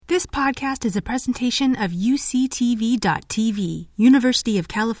This podcast is a presentation of UCTV.tv, University of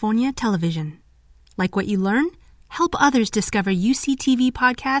California Television. Like what you learn? Help others discover UCTV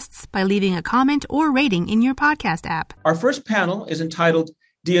podcasts by leaving a comment or rating in your podcast app. Our first panel is entitled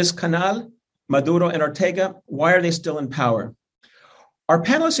Díaz-Canel, Maduro, and Ortega, Why Are They Still in Power? Our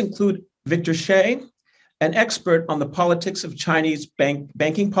panelists include Victor Shih, an expert on the politics of Chinese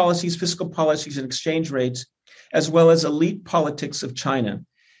banking policies, fiscal policies, and exchange rates, as well as elite politics of China.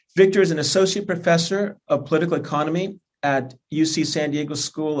 Victor is an associate professor of political economy at UC San Diego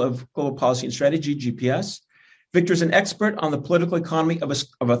School of Global Policy and Strategy, GPS. Victor is an expert on the political economy of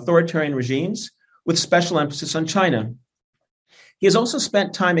authoritarian regimes with special emphasis on China. He has also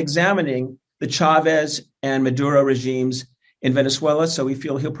spent time examining the Chavez and Maduro regimes in Venezuela, so we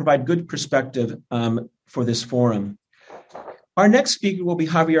feel he'll provide good perspective for this forum. Our next speaker will be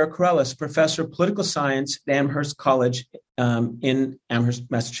Javier Corrales, professor of political science at Amherst College in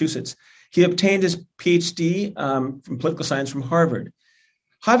Amherst, Massachusetts. He obtained his PhD from political science from Harvard.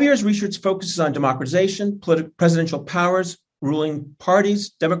 Javier's research focuses on democratization, presidential powers, ruling parties,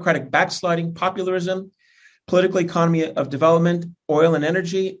 democratic backsliding, popularism, political economy of development, oil and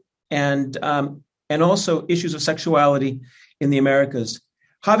energy, and also issues of sexuality in the Americas.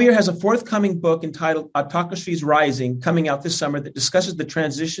 Javier has a forthcoming book entitled Autocracies Rising, coming out this summer, that discusses the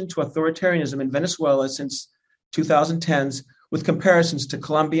transition to authoritarianism in Venezuela since 2010s, with comparisons to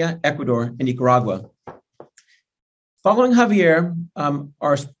Colombia, Ecuador, and Nicaragua. Following Javier,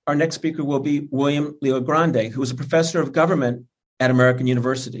 our next speaker will be William LeoGrande, who is a professor of government at American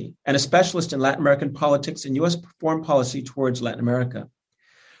University and a specialist in Latin American politics and U.S. foreign policy towards Latin America.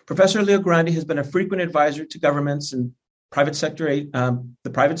 Professor LeoGrande has been a frequent advisor to governments and the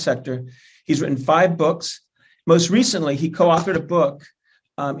private sector. He's written 5 books. Most recently, he co-authored a book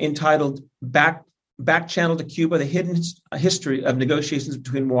entitled Back Channel to Cuba, The Hidden History of Negotiations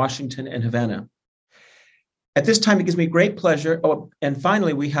Between Washington and Havana. At this time, it gives me great pleasure. And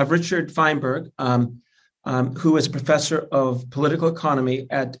finally, we have Richard Feinberg, who is a professor of political economy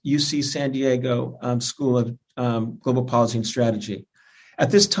at UC San Diego School of Global Policy and Strategy.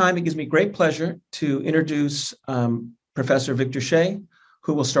 At this time, it gives me great pleasure to introduce Professor Victor Shih,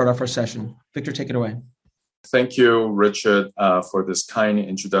 who will start off our session. Victor, take it away. Thank you, Richard, for this kind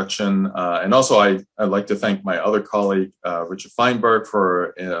introduction. And also, I'd like to thank my other colleague, Richard Feinberg,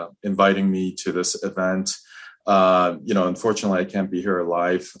 for inviting me to this event. Unfortunately, I can't be here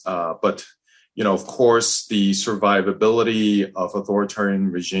live, but, of course, the survivability of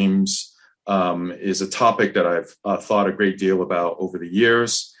authoritarian regimes is a topic that I've thought a great deal about over the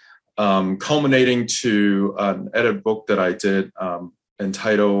years. Culminating to an edited book that I did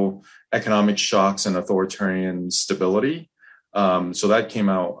entitled Economic Shocks and Authoritarian Stability. So that came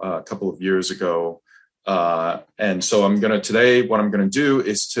out a couple of years ago. And so what I'm going to do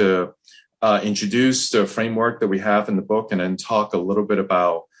is to introduce the framework that we have in the book and then talk a little bit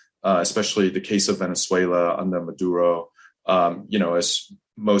about especially the case of Venezuela under Maduro. As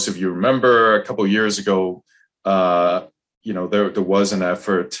most of you remember, a couple of years ago, there was an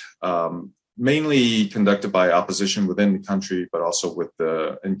effort mainly conducted by opposition within the country, but also with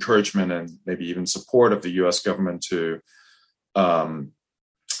the encouragement and maybe even support of the U.S. government to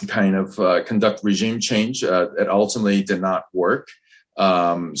conduct regime change. It ultimately did not work.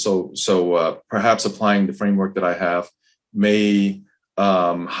 So perhaps applying the framework that I have may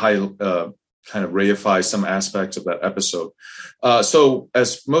reify some aspects of that episode. So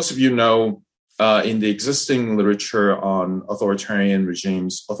as most of you know, in the existing literature on authoritarian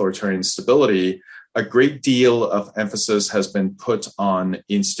regimes, authoritarian stability, a great deal of emphasis has been put on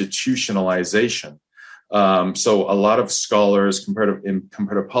institutionalization. So a lot of scholars in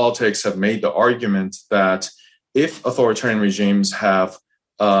comparative politics have made the argument that if authoritarian regimes have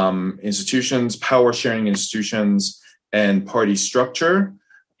institutions, power-sharing institutions, and party structure,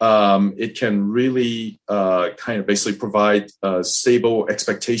 it can really basically provide stable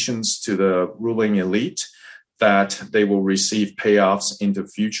expectations to the ruling elite that they will receive payoffs in the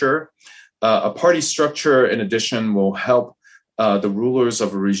future. A party structure, in addition, will help the rulers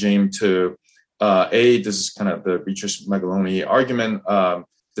of a regime to, this is kind of the Beatrice Magaloni argument,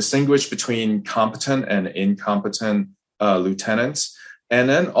 distinguish between competent and incompetent lieutenants. And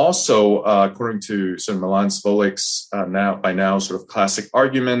then also, according to sort of Milan Svolik's by now sort of classic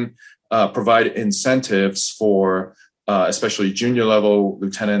argument, provide incentives for especially junior level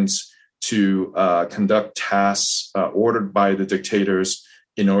lieutenants to conduct tasks ordered by the dictators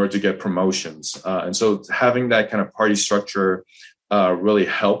in order to get promotions. And so having that kind of party structure really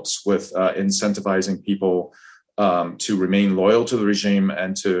helps with incentivizing people to remain loyal to the regime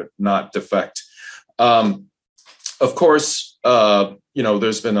and to not defect. Of course,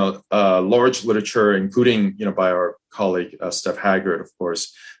 there's been a large literature, including, by our colleague, Steph Haggard, of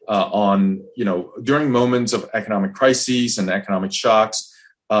course, on, during moments of economic crises and economic shocks,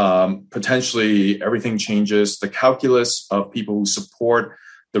 potentially everything changes. The calculus of people who support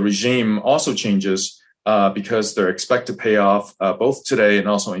the regime also changes because their expected payoff, both today and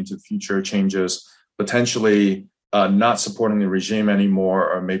also into the future, changes, potentially not supporting the regime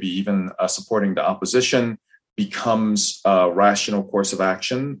anymore, or maybe even supporting the opposition becomes a rational course of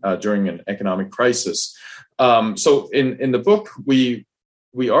action during an economic crisis. So in the book, we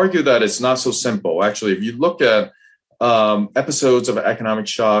argue that it's not so simple. Actually, if you look at episodes of economic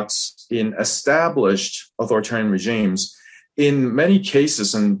shocks in established authoritarian regimes, in many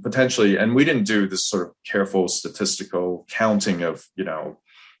cases, and potentially, and we didn't do this sort of careful statistical counting of,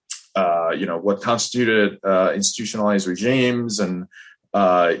 what constituted institutionalized regimes, and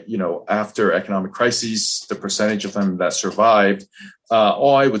after economic crises, the percentage of them that survived.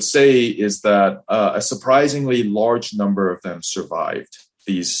 All I would say is that a surprisingly large number of them survived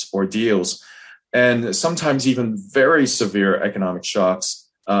these ordeals, and sometimes even very severe economic shocks,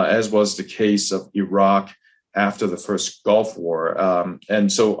 as was the case of Iraq after the first Gulf War.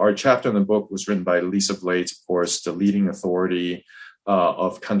 And so our chapter in the book was written by Lisa Blades, of course, the leading authority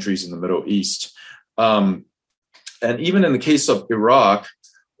of countries in the Middle East. And even in the case of Iraq,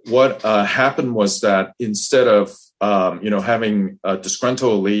 what happened was that instead of, having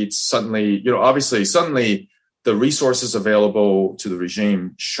disgruntled elites, suddenly the resources available to the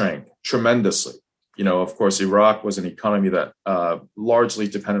regime shrank tremendously. Of course, Iraq was an economy that largely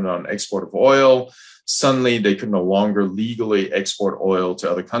depended on export of oil. Suddenly, they could no longer legally export oil to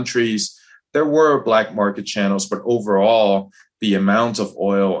other countries. There were black market channels, but overall, the amount of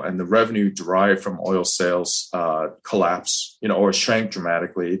oil and the revenue derived from oil sales collapsed, or shrank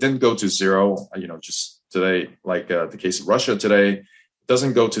dramatically. It didn't go to zero, just today, like the case of Russia today. It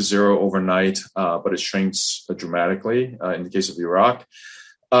doesn't go to zero overnight, but it shrinks dramatically in the case of Iraq.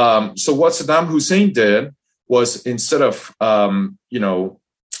 So what Saddam Hussein did was, instead of,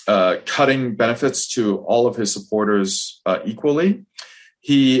 cutting benefits to all of his supporters equally,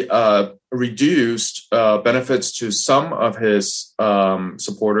 he reduced benefits to some of his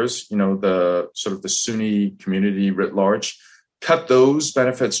supporters, the sort of the Sunni community writ large, cut those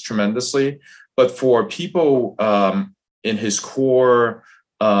benefits tremendously. But for people in his core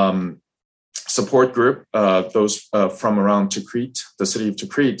support group, those from around Tikrit, the city of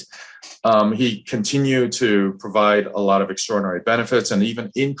Tikrit, he continued to provide a lot of extraordinary benefits and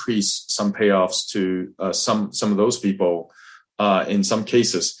even increase some payoffs to some of those people in some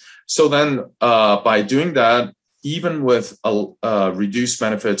cases. So then by doing that, even with reduced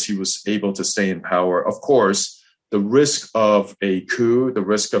benefits, he was able to stay in power. Of course, the risk of a coup, the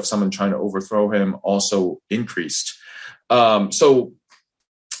risk of someone trying to overthrow him also increased. So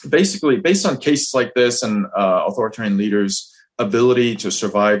basically, based on cases like this and authoritarian leaders' ability to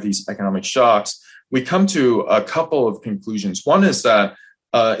survive these economic shocks, we come to a couple of conclusions. One is that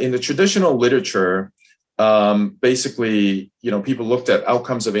in the traditional literature, basically, people looked at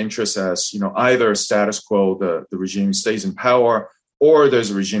outcomes of interest as, either status quo, the regime stays in power, or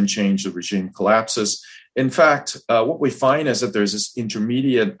there's a regime change, the regime collapses. In fact, what we find is that there's this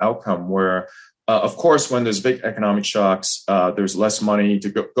intermediate outcome where, of course, when there's big economic shocks, there's less money to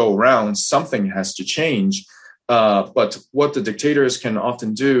go around. Something has to change. But what the dictators can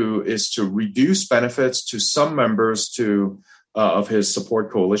often do is to reduce benefits to some members of his support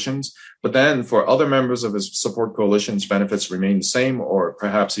coalitions. But then for other members of his support coalitions, benefits remain the same or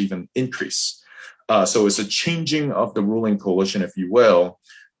perhaps even increase. So it's a changing of the ruling coalition, if you will.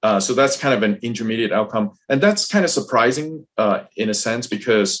 So that's kind of an intermediate outcome. And that's kind of surprising in a sense,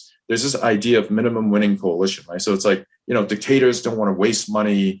 because there's this idea of minimum winning coalition, right? So it's like, dictators don't want to waste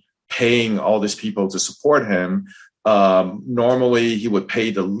money paying all these people to support him. Normally, he would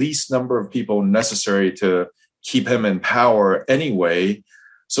pay the least number of people necessary to keep him in power anyway.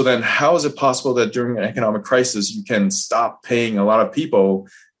 So then how is it possible that during an economic crisis, you can stop paying a lot of people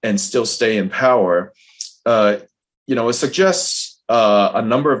and still stay in power? It suggests a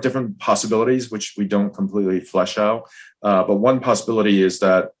number of different possibilities, which we don't completely flesh out. But one possibility is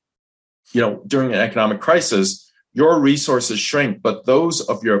that, during an economic crisis, your resources shrink, but those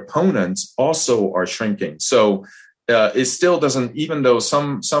of your opponents also are shrinking. So it still doesn't, even though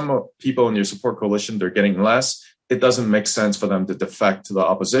some people in your support coalition, they're getting less, it doesn't make sense for them to defect to the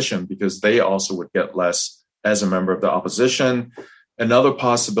opposition because they also would get less as a member of the opposition. Another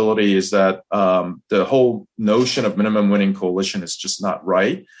possibility is that the whole notion of minimum winning coalition is just not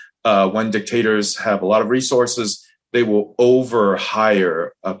right. When dictators have a lot of resources, they will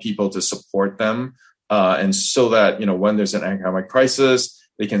overhire people to support them and so that, when there's an economic crisis,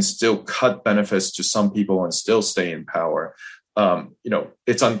 they can still cut benefits to some people and still stay in power.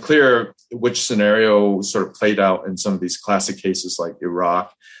 It's unclear which scenario sort of played out in some of these classic cases like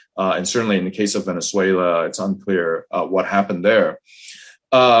Iraq. And certainly in the case of Venezuela, it's unclear what happened there.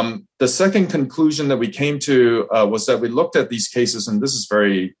 The second conclusion that we came to was that we looked at these cases, and this is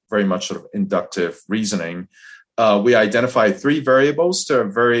very, very much sort of inductive reasoning. We identified three variables that are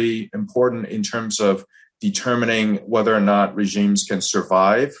very important in terms of determining whether or not regimes can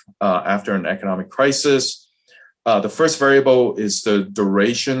survive after an economic crisis. The first variable is the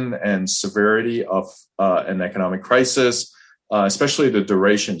duration and severity of an economic crisis, especially the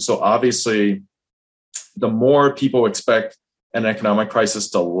duration. So obviously, the more people expect an economic crisis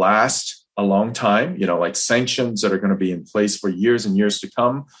to last a long time, like sanctions that are going to be in place for years and years to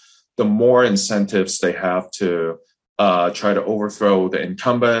come, the more incentives they have to try to overthrow the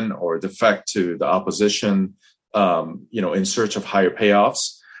incumbent or defect to the opposition, in search of higher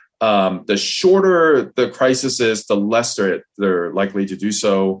payoffs. The shorter the crisis is, the less they're likely to do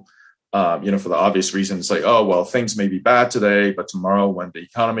so, for the obvious reasons like, oh, well, things may be bad today, but tomorrow when the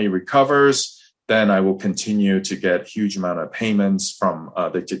economy recovers, then I will continue to get huge amount of payments from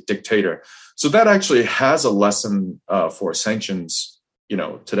the dictator. So that actually has a lesson for sanctions,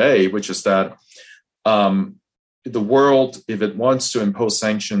 today, which is that the world, if it wants to impose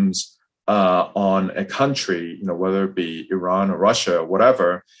sanctions on a country, whether it be Iran or Russia or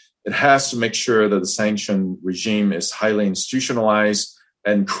whatever, it has to make sure that the sanction regime is highly institutionalized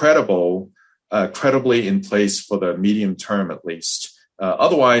and credibly in place for the medium term at least.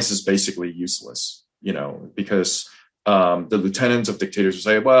 Otherwise, it's basically useless, because the lieutenants of dictators will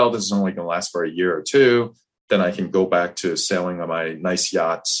say, well, this is only going to last for a year or two. Then I can go back to sailing on my nice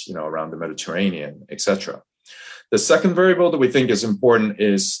yachts, around the Mediterranean, etc. The second variable that we think is important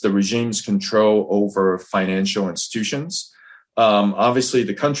is the regime's control over financial institutions. Obviously,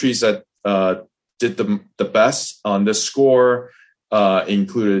 the countries that did the best on this score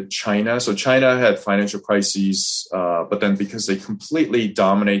included China. So China had financial crises, but then because they completely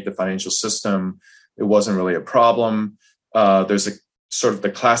dominate the financial system, it wasn't really a problem. There's a sort of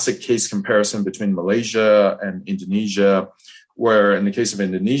the classic case comparison between Malaysia and Indonesia, where in the case of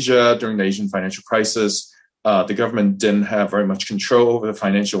Indonesia, during the Asian financial crisis, the government didn't have very much control over the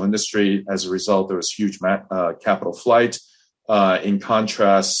financial industry. As a result, there was huge capital flight. In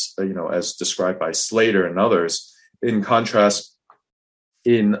contrast, as described by Slater and others, in contrast,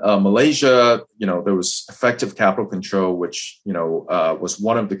 in Malaysia, there was effective capital control, which, was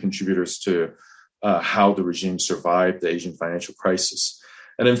one of the contributors to how the regime survived the Asian financial crisis.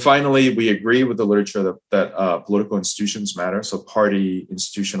 And then finally, we agree with the literature that political institutions matter. So party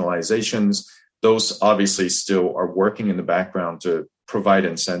institutionalizations, those obviously still are working in the background to provide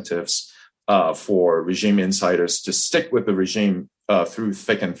incentives for regime insiders to stick with the regime through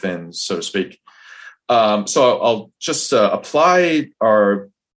thick and thin, so to speak. So I'll just apply our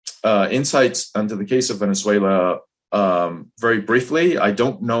insights onto the case of Venezuela very briefly. I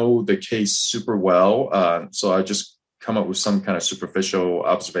don't know the case super well, so I just come up with some kind of superficial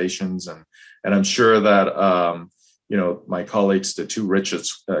observations, and I'm sure that my colleagues, the two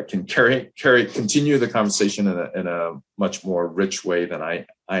Richards, can continue the conversation in a much more rich way than I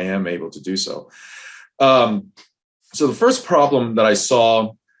am able to do so. So the first problem that I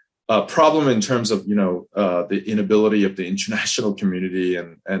saw, problem in terms of the inability of the international community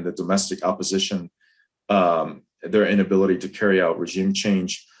and the domestic opposition, their inability to carry out regime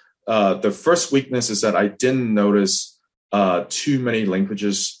change. The first weakness is that I didn't notice too many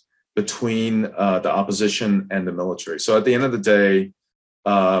linkages between the opposition and the military. So at the end of the day,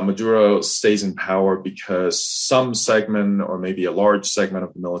 Maduro stays in power because some segment or maybe a large segment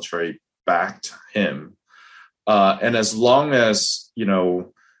of the military backed him. And as long as,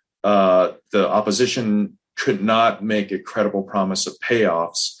 the opposition could not make a credible promise of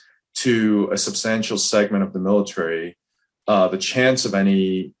payoffs to a substantial segment of the military, the chance of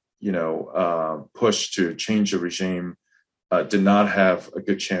any, push to change the regime did not have a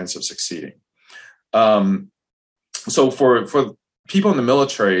good chance of succeeding. So for people in the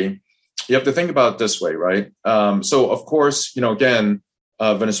military, you have to think about it this way, right? So of course, again,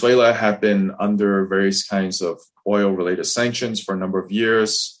 Venezuela had been under various kinds of oil-related sanctions for a number of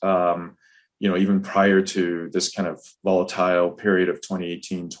years, even prior to this kind of volatile period of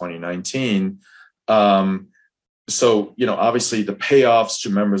 2018, 2019. So, obviously the payoffs to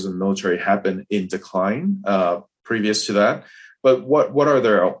members of the military have been in decline previous to that. But what are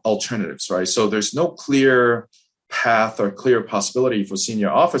their alternatives, right? So there's no clear path or clear possibility for senior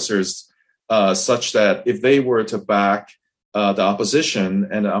officers such that if they were to back the opposition,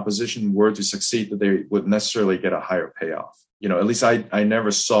 and the opposition were to succeed, that they would necessarily get a higher payoff. At least I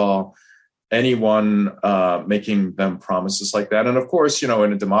never saw anyone making them promises like that. And of course, in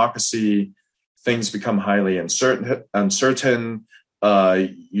a democracy, things become highly uncertain.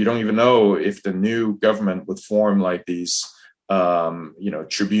 You don't even know if the new government would form like these,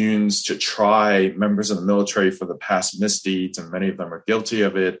 tribunes to try members of the military for the past misdeeds, and many of them are guilty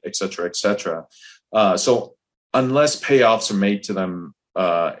of it, et cetera, et cetera. So unless payoffs are made to them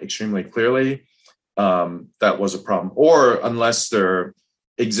extremely clearly, that was a problem. Or unless their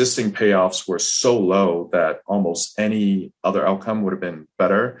existing payoffs were so low that almost any other outcome would have been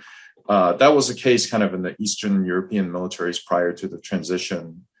better. That was the case kind of in the Eastern European militaries prior to the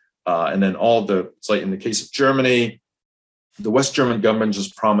transition. And then it's like in the case of Germany, the West German government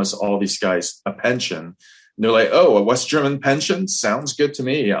just promised all these guys a pension. And they're like, oh, a West German pension? Sounds good to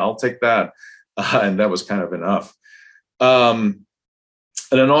me. I'll take that. And that was kind of enough.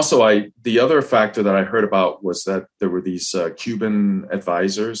 And then also the other factor that I heard about was that there were these Cuban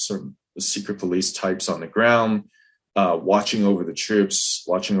advisors, or secret police types on the ground, watching over the troops,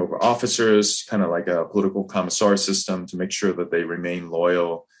 watching over officers, kind of like a political commissar system to make sure that they remain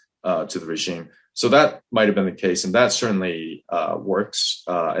loyal to the regime. So that might have been the case, and that certainly works.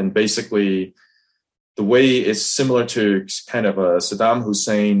 And basically, the way is similar to kind of a Saddam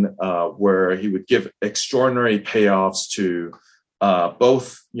Hussein, where he would give extraordinary payoffs to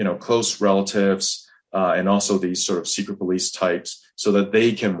both, close relatives and also these sort of secret police types, so that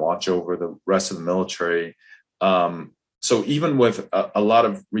they can watch over the rest of the military. So even with a lot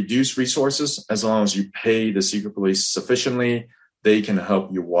of reduced resources, as long as you pay the secret police sufficiently, they can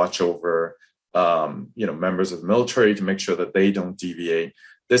help you watch over, members of the military to make sure that they don't deviate.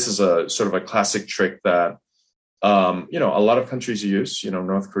 This is a sort of a classic trick that, a lot of countries use,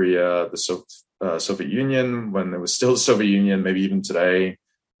 North Korea, the Soviet Union, when it was still the Soviet Union, maybe even today,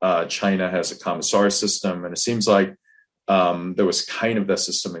 China has a commissar system. And it seems like there was kind of that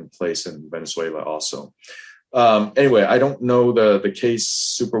system in place in Venezuela also. Anyway, I don't know the case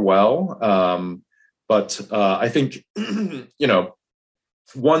super well, but I think,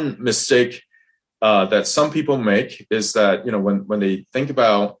 one mistake that some people make is that, when they think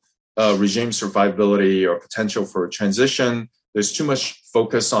about regime survivability or potential for a transition, there's too much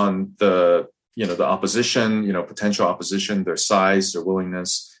focus on the opposition, potential opposition, their size, their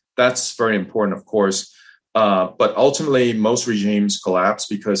willingness. That's very important, of course. But ultimately, most regimes collapse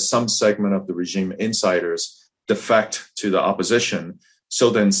because some segment of the regime insiders defect to the opposition. So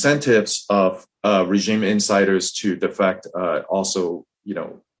the incentives of regime insiders to defect also,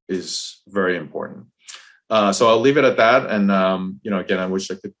 is very important. So I'll leave it at that. And, again, I wish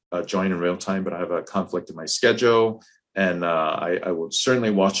I could join in real time, but I have a conflict in my schedule. And I will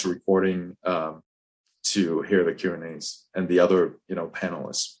certainly watch the recording to hear the Q&As and the other,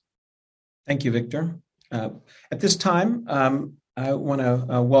 panelists. Thank you, Victor. At this time, I want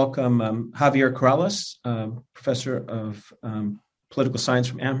to welcome Javier Corrales, professor of political science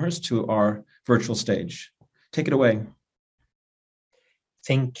from Amherst, to our virtual stage. Take it away.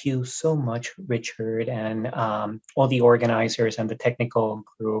 Thank you so much, Richard, and all the organizers and the technical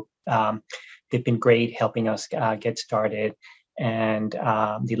group. They've been great helping us get started, and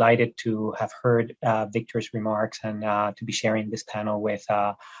delighted to have heard Victor's remarks and to be sharing this panel with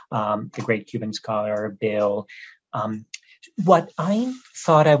the great Cuban scholar, Bill. What I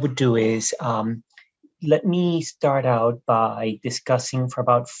thought I would do is let me start out by discussing for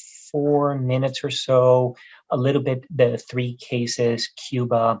about 4 minutes or so a little bit the 3 cases,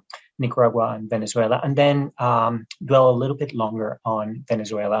 Cuba, Nicaragua, and Venezuela, and then dwell a little bit longer on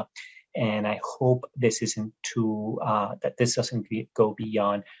Venezuela. And I hope this isn't that this doesn't go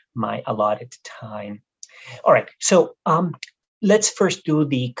beyond my allotted time. All right, so let's first do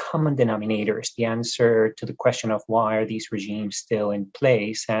the common denominators, the answer to the question of why are these regimes still in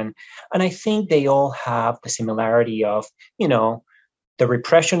place. And I think they all have the similarity of, the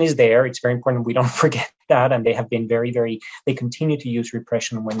repression is there. It's very important we don't forget that. And they have been they continue to use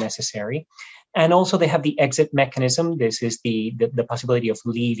repression when necessary. And also they have the exit mechanism. This is the possibility of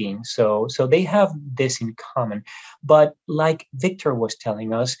leaving. So they have this in common. But like Victor was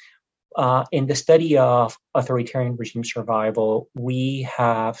telling us, in the study of authoritarian regime survival, we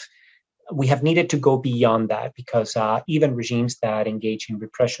have needed to go beyond that because even regimes that engage in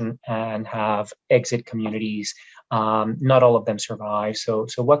repression and have exit communities, not all of them survive. So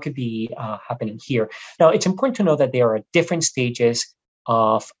what could be happening here? Now, it's important to know that there are different stages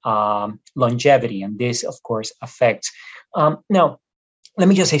of longevity, and this, of course, affects. Now, let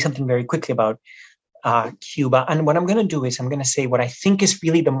me just say something very quickly about Cuba. And what I'm going to do is I'm going to say what I think is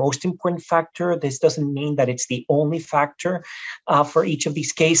really the most important factor. This doesn't mean that it's the only factor for each of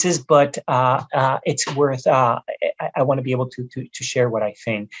these cases, but it's worth, I want to be able to share what I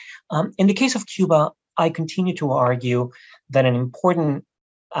think. In the case of Cuba, I continue to argue that an important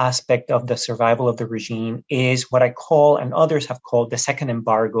aspect of the survival of the regime is what I call, and others have called, the second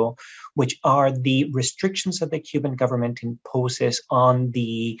embargo, which are the restrictions that the Cuban government imposes on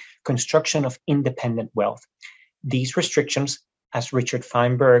the construction of independent wealth. These restrictions, as Richard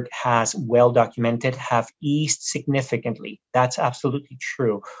Feinberg has well documented, have eased significantly. That's absolutely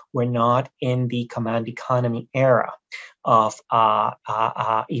true. We're not in the command economy era of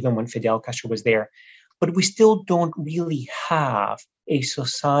even when Fidel Castro was there. But we still don't really have a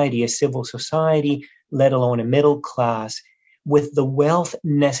society, a civil society, let alone a middle class, with the wealth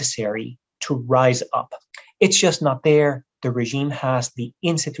necessary to rise up. It's just not there. The regime has the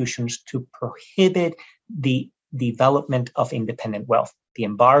institutions to prohibit the development of independent wealth. The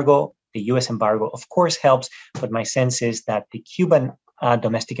embargo, the U.S. embargo, of course, helps, but my sense is that the Cuban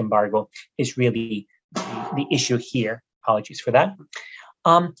domestic embargo is really the issue here. Apologies for that.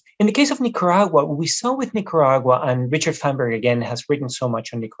 In the case of Nicaragua, what we saw with Nicaragua, and Richard Feinberg, again, has written so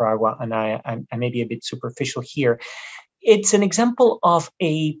much on Nicaragua, and I may be a bit superficial here. It's an example of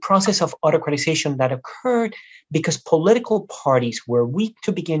a process of autocratization that occurred because political parties were weak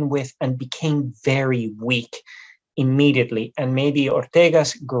to begin with and became very weak immediately. And maybe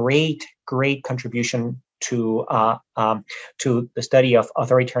Ortega's great contribution to the study of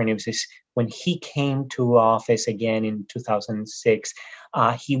authoritarianism is when he came to office again in 2006.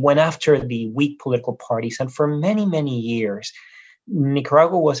 He went after the weak political parties, and for many, many years,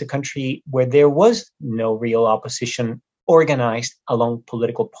 Nicaragua was a country where there was no real opposition organized along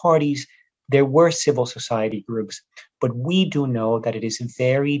political parties. There were civil society groups, but we do know that it is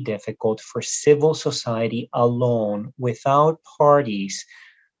very difficult for civil society alone, without parties,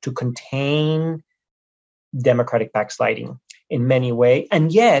 to contain democratic backsliding in many ways.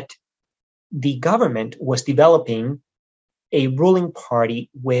 And yet, the government was developing a ruling party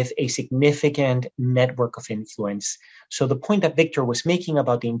with a significant network of influence. So the point that Victor was making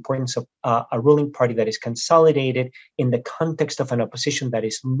about the importance of a ruling party that is consolidated in the context of an opposition that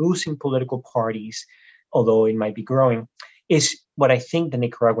is losing political parties, although it might be growing, is what I think the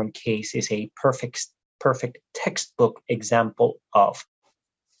Nicaraguan case is a perfect textbook example of.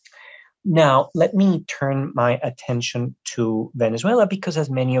 Now, let me turn my attention to Venezuela, because as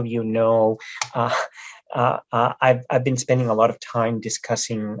many of you know, I've been spending a lot of time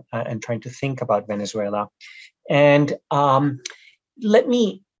discussing and trying to think about Venezuela. And let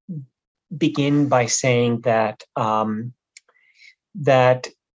me begin by saying that that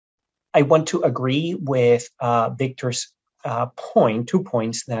I want to agree with Victor's point, 2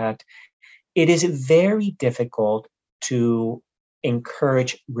 points, that it is very difficult to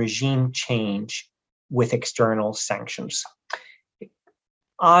encourage regime change with external sanctions.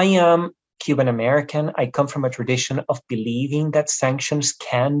 I am Cuban American. I come from a tradition of believing that sanctions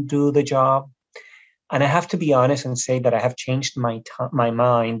can do the job. And I have to be honest and say that I have changed my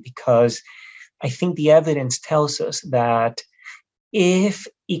mind, because I think the evidence tells us that if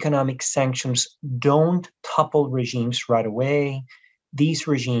economic sanctions don't topple regimes right away, these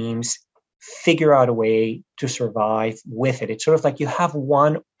regimes figure out a way to survive with it. It's sort of like you have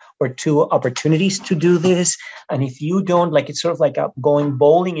one or two opportunities to do this. And if you don't, like, it's sort of like going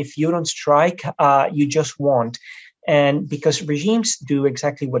bowling. If you don't strike, you just won't. And because regimes do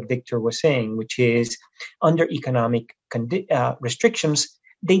exactly what Victor was saying, which is under economic restrictions,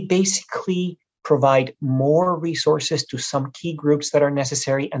 they basically provide more resources to some key groups that are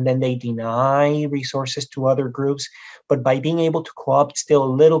necessary, and then they deny resources to other groups. But by being able to co-opt still a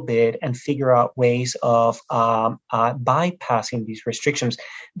little bit and figure out ways of bypassing these restrictions,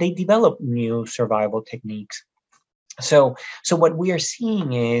 they develop new survival techniques. So what we are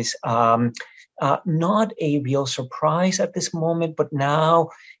seeing is not a real surprise at this moment, but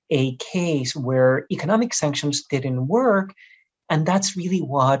now a case where economic sanctions didn't work. And that's really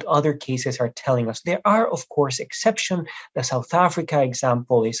what other cases are telling us. There are, of course, exceptions. The South Africa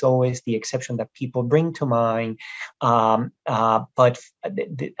example is always the exception that people bring to mind. But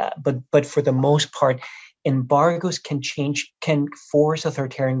for the most part, embargoes can force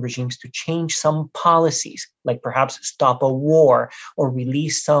authoritarian regimes to change some policies, like perhaps stop a war or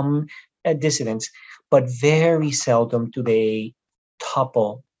release some dissidents, but very seldom do they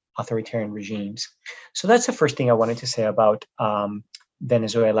topple authoritarian regimes. So that's the first thing I wanted to say about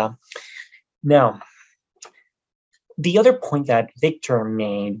Venezuela. Now, the other point that Victor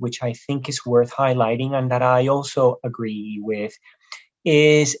made, which I think is worth highlighting and that I also agree with,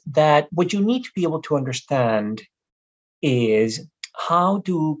 is that what you need to be able to understand is how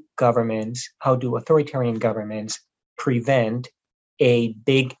do authoritarian governments prevent a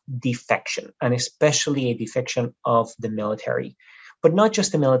big defection, and especially a defection of the military, but not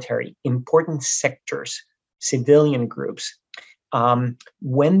just the military, important sectors, civilian groups.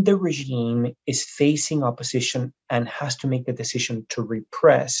 When the regime is facing opposition and has to make the decision to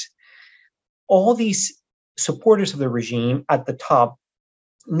repress, all these supporters of the regime at the top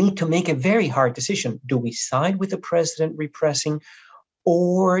need to make a very hard decision. Do we side with the president repressing,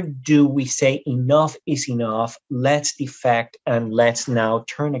 or do we say enough is enough, let's defect and let's now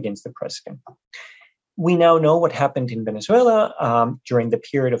turn against the president? We now know what happened in Venezuela during the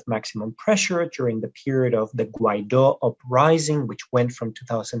period of maximum pressure, during the period of the Guaidó uprising, which went from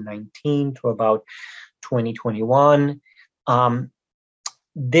 2019 to about 2021.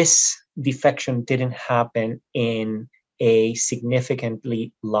 This defection didn't happen in a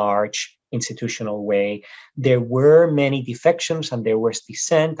significantly large institutional way. There were many defections and there was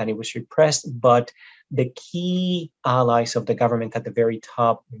dissent and it was repressed, but the key allies of the government at the very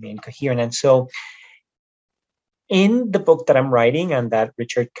top remained coherent. And so in the book that I'm writing and that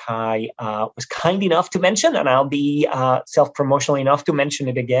Richard Kai was kind enough to mention, and I'll be self-promotional enough to mention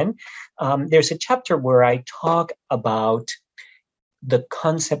it again, there's a chapter where I talk about the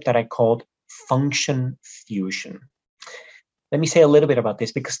concept that I called function fusion. Let me say a little bit about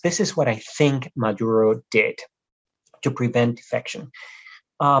this, because this is what I think Maduro did to prevent defection.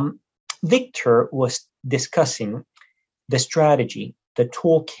 Victor was discussing the strategy, the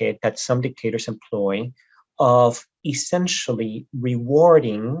toolkit that some dictators employ of essentially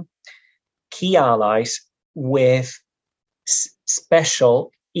rewarding key allies with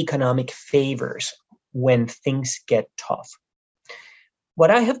special economic favors when things get tough. What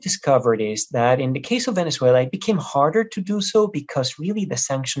I have discovered is that in the case of Venezuela, it became harder to do so because really the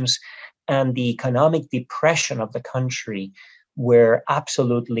sanctions and the economic depression of the country were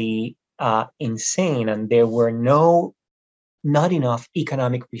absolutely insane, and there were not enough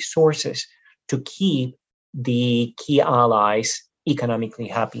economic resources to keep the key allies economically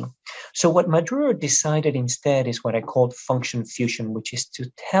happy. So what Maduro decided instead is what I called function fusion, which is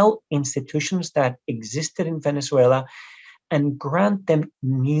to tell institutions that existed in Venezuela and grant them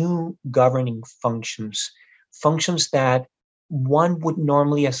new governing functions that one would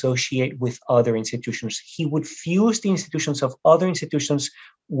normally associate with other institutions. He would fuse the institutions of other institutions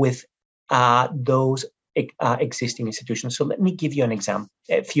with those existing institutions. So let me give you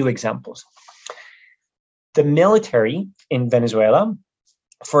a few examples. The military in Venezuela,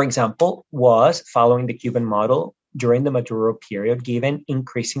 for example, was following the Cuban model during the Maduro period, given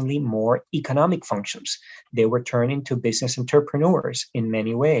increasingly more economic functions. They were turned into business entrepreneurs in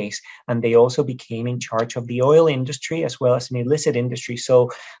many ways, and they also became in charge of the oil industry as well as an illicit industry.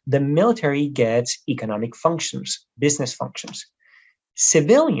 So the military gets economic functions, business functions.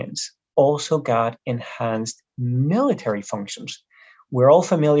 Civilians also got enhanced military functions. We're all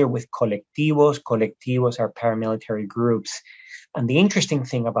familiar with colectivos. Colectivos are paramilitary groups. And the interesting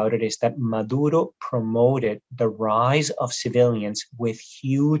thing about it is that Maduro promoted the rise of civilians with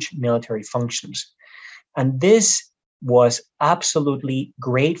huge military functions. And this was absolutely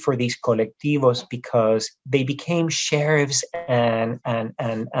great for these colectivos because they became sheriffs and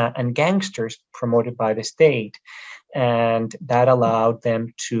gangsters promoted by the state. And that allowed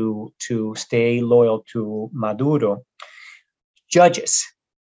them to stay loyal to Maduro. Judges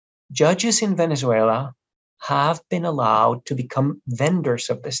in Venezuela have been allowed to become vendors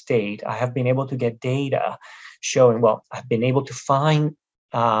of the state. I have been able to get data showing, I've been able to find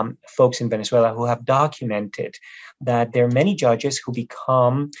folks in Venezuela who have documented that there are many judges who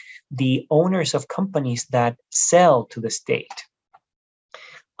become the owners of companies that sell to the state.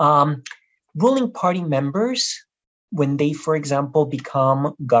 Ruling party members, when they, for example,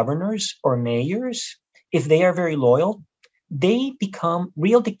 become governors or mayors, if they are very loyal, they become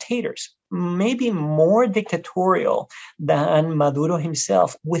real dictators, maybe more dictatorial than Maduro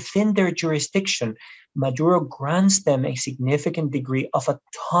himself within their jurisdiction. Maduro grants them a significant degree of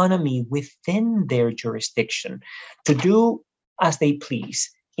autonomy within their jurisdiction to do as they please,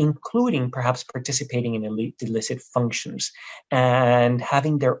 including perhaps participating in illicit functions and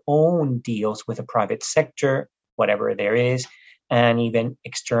having their own deals with the private sector, whatever there is, and even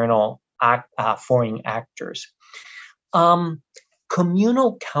external foreign actors.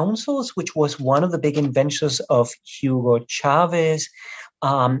 Communal councils, which was one of the big inventions of Hugo Chavez,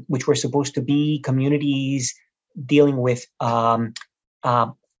 which were supposed to be communities dealing with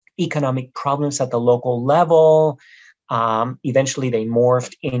economic problems at the local level. Eventually, they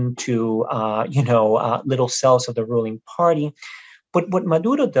morphed into, little cells of the ruling party. But what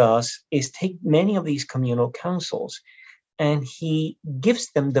Maduro does is take many of these communal councils and he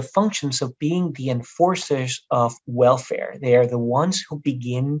gives them the functions of being the enforcers of welfare. They are the ones who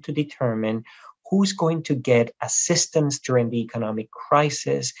begin to determine who's going to get assistance during the economic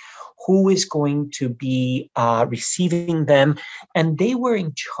crisis, who is going to be receiving them. And they were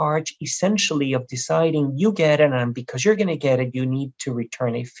in charge essentially of deciding, you get it, and because you're going to get it, you need to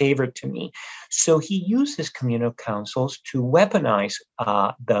return a favor to me. So he uses communal councils to weaponize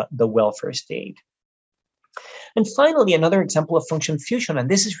the welfare state. And finally, another example of function fusion, and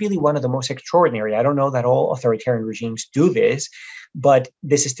this is really one of the most extraordinary. I don't know that all authoritarian regimes do this, but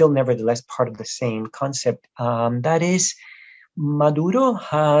this is still nevertheless part of the same concept. That is, Maduro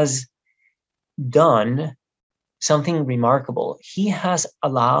has done something remarkable. He has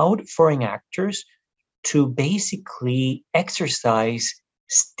allowed foreign actors to basically exercise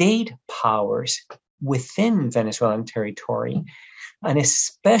state powers within Venezuelan territory, and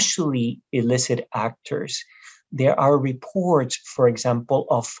especially illicit actors. There are reports, for example,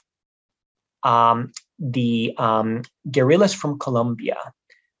 of the guerrillas from Colombia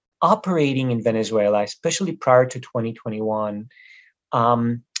operating in Venezuela, especially prior to 2021.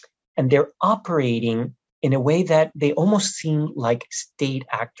 And they're operating in a way that they almost seem like state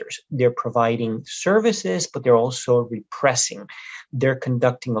actors. They're providing services, but they're also repressing. They're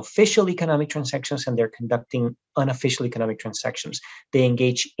conducting official economic transactions and they're conducting unofficial economic transactions. They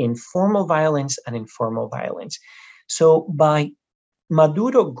engage in formal violence and informal violence. So by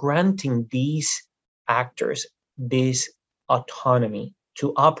Maduro granting these actors this autonomy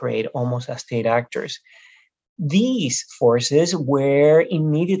to operate almost as state actors, these forces were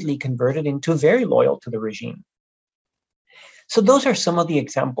immediately converted into very loyal to the regime. So those are some of the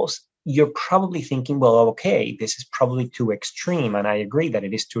examples. You're probably thinking, well, okay, this is probably too extreme. And I agree that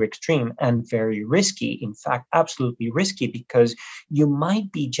it is too extreme and very risky. In fact, absolutely risky, because you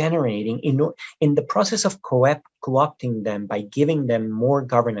might be generating, in the process of co-opting them by giving them more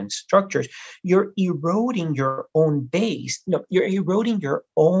governance structures, you're eroding your own base. No, you're eroding your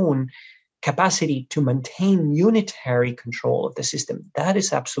own capacity to maintain unitary control of the system. That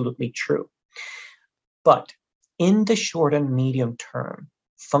is absolutely true. But in the short and medium term,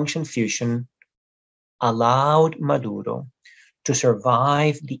 function fusion allowed Maduro to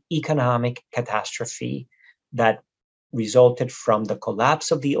survive the economic catastrophe that resulted from the collapse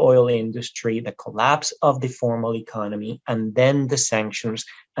of the oil industry, the collapse of the formal economy, and then the sanctions,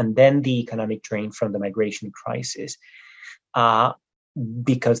 and then the economic drain from the migration crisis.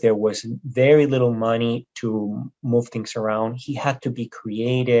 Because there was very little money to move things around, he had to be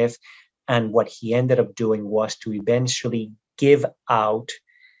creative. And what he ended up doing was to eventually give out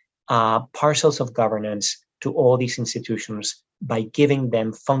parcels of governance to all these institutions by giving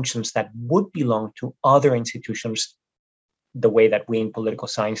them functions that would belong to other institutions, the way that we in political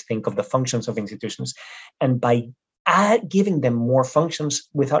science think of the functions of institutions. And by giving them more functions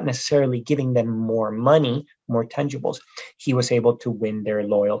without necessarily giving them more money, more tangibles, he was able to win their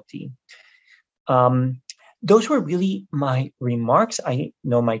loyalty. Those were really my remarks. I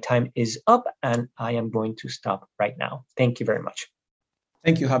know my time is up and I am going to stop right now. Thank you very much.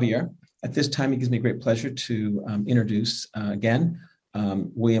 Thank you, Javier. At this time, it gives me great pleasure to introduce again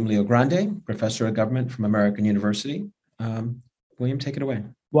William LeoGrande, Professor of Government from American University. William, take it away.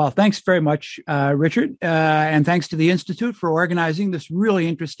 Well, thanks very much, Richard, and thanks to the Institute for organizing this really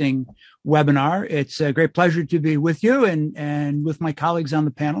interesting webinar. It's a great pleasure to be with you and with my colleagues on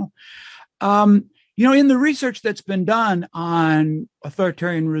the panel. In the research that's been done on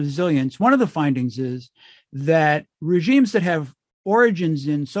authoritarian resilience, one of the findings is that regimes that have origins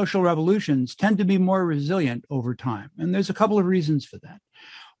in social revolutions tend to be more resilient over time. And there's a couple of reasons for that.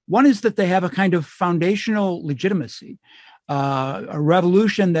 One is that they have a kind of foundational legitimacy. A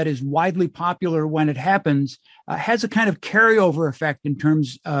revolution that is widely popular when it happens has a kind of carryover effect in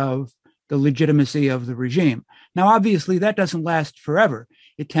terms of the legitimacy of the regime. Now, obviously, that doesn't last forever.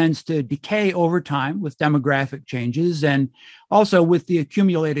 It tends to decay over time with demographic changes and also with the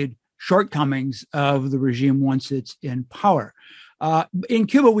accumulated shortcomings of the regime once it's in power. In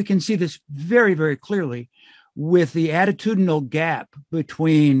Cuba, we can see this very, very clearly with the attitudinal gap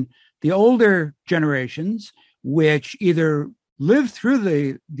between the older generations, which either lived through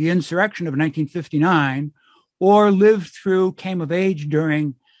the insurrection of 1959 or came of age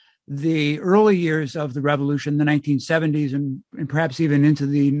during the early years of the revolution, the 1970s and perhaps even into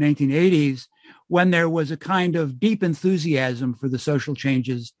the 1980s, when there was a kind of deep enthusiasm for the social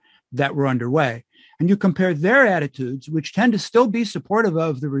changes that were underway. And you compare their attitudes, which tend to still be supportive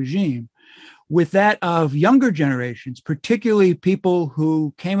of the regime, with that of younger generations, particularly people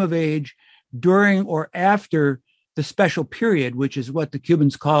who came of age during or after the the special period, which is what the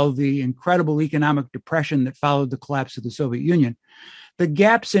Cubans call the incredible economic depression that followed the collapse of the Soviet Union, the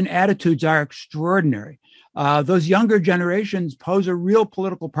gaps in attitudes are extraordinary. Those younger generations pose a real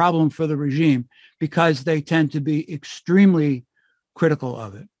political problem for the regime because they tend to be extremely critical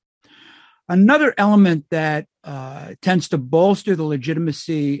of it. Another element that tends to bolster the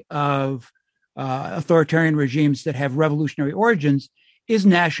legitimacy of authoritarian regimes that have revolutionary origins is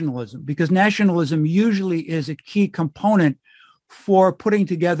nationalism, because nationalism usually is a key component for putting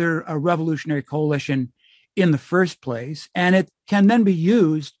together a revolutionary coalition in the first place. And it can then be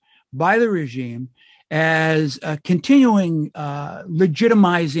used by the regime as a continuing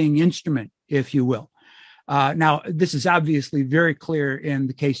legitimizing instrument, if you will. Now, this is obviously very clear in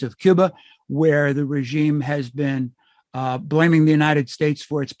the case of Cuba, where the regime has been blaming the United States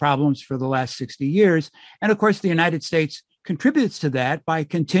for its problems for the last 60 years. And of course, the United States contributes to that by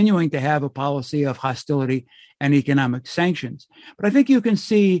continuing to have a policy of hostility and economic sanctions. But I think you can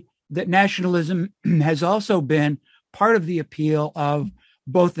see that nationalism has also been part of the appeal of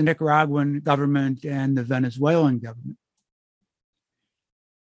both the Nicaraguan government and the Venezuelan government.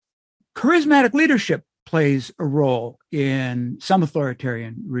 Charismatic leadership plays a role in some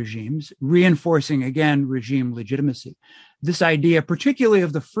authoritarian regimes, reinforcing, again, regime legitimacy. This idea, particularly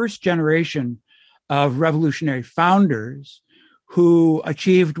of the first generation of revolutionary founders who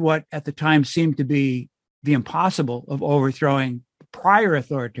achieved what at the time seemed to be the impossible of overthrowing the prior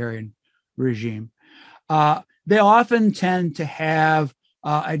authoritarian regime, they often tend to have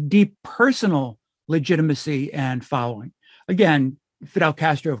a deep personal legitimacy and following. Again, Fidel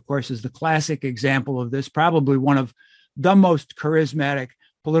Castro, of course, is the classic example of this, probably one of the most charismatic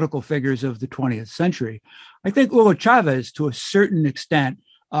political figures of the 20th century. I think Hugo Chavez, to a certain extent,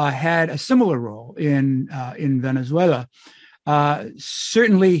 had a similar role in Venezuela.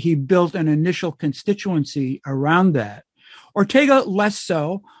 Certainly, he built an initial constituency around that. Ortega, less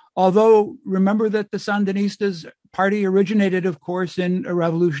so, although remember that the Sandinistas party originated, of course, in a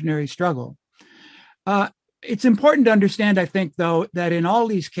revolutionary struggle. It's important to understand, I think, though, that in all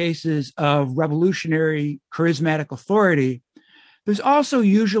these cases of revolutionary charismatic authority, there's also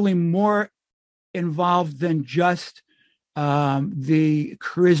usually more involved than just the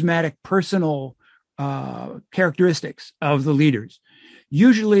charismatic personal characteristics of the leaders.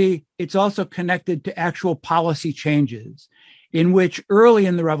 Usually, it's also connected to actual policy changes in which early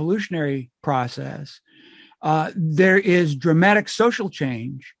in the revolutionary process, there is dramatic social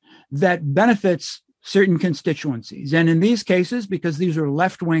change that benefits certain constituencies. And in these cases, because these are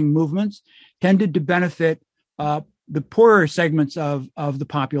left-wing movements, tended to benefit the poorer segments of the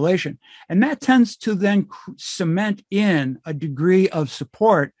population. And that tends to then cement in a degree of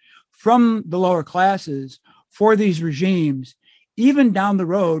support from the lower classes for these regimes, even down the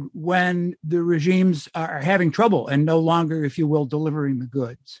road when the regimes are having trouble and no longer, if you will, delivering the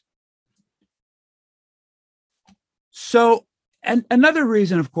goods. So, and another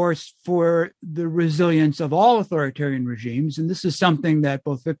reason, of course, for the resilience of all authoritarian regimes, and this is something that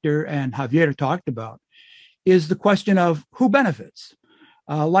both Victor and Javier talked about, is the question of who benefits.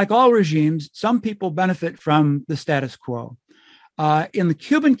 Like all regimes, some people benefit from the status quo. In the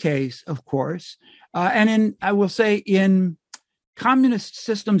Cuban case, of course, and I will say, in communist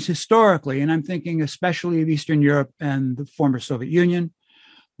systems historically, and I'm thinking especially of Eastern Europe and the former Soviet Union,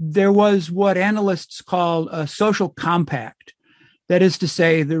 there was what analysts call a social compact. That is to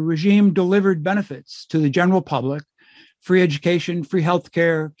say, the regime delivered benefits to the general public, free education, free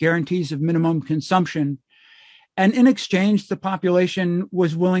healthcare, guarantees of minimum consumption. And in exchange, the population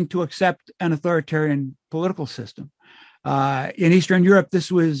was willing to accept an authoritarian political system. In Eastern Europe,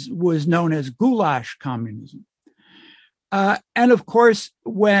 this was known as goulash communism. And of course,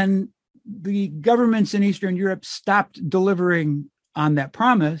 when the governments in Eastern Europe stopped delivering on that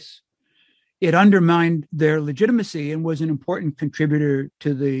promise, it undermined their legitimacy and was an important contributor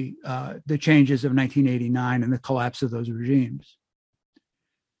to the changes of 1989 and the collapse of those regimes.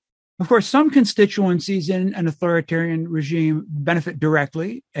 Of course, some constituencies in an authoritarian regime benefit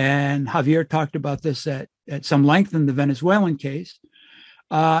directly, and Javier talked about this at some length in the Venezuelan case.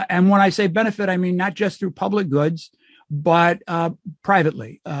 And when I say benefit, I mean not just through public goods, but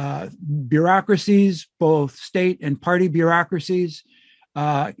privately. Bureaucracies, both state and party bureaucracies,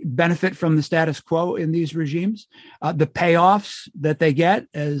 benefit from the status quo in these regimes. The payoffs that they get,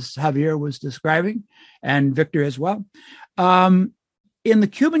 as Javier was describing, and Victor as well. In the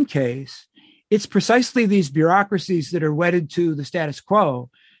Cuban case, it's precisely these bureaucracies that are wedded to the status quo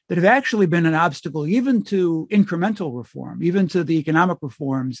that have actually been an obstacle even to incremental reform, even to the economic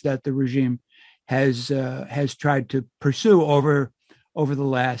reforms that the regime has tried to pursue over the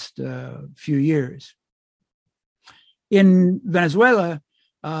last few years. In Venezuela,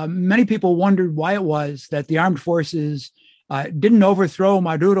 many people wondered why it was that the armed forces didn't overthrow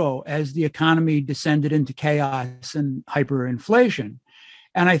Maduro as the economy descended into chaos and hyperinflation.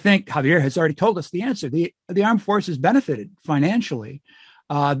 And I think Javier has already told us the answer. The armed forces benefited financially.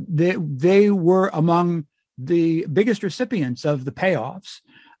 They were among the biggest recipients of the payoffs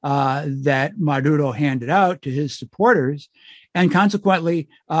that Maduro handed out to his supporters. And consequently,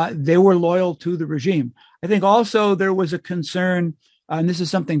 they were loyal to the regime. I think also there was a concern, and this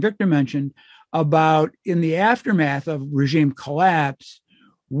is something Victor mentioned, about in the aftermath of regime collapse,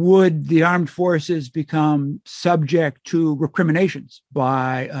 would the armed forces become subject to recriminations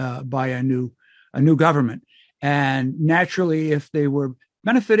by a new government? And naturally, if they were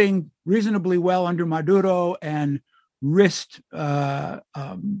benefiting reasonably well under Maduro and risked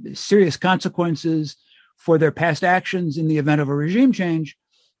serious consequences for their past actions in the event of a regime change,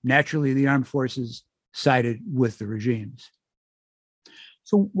 naturally the armed forces sided with the regimes.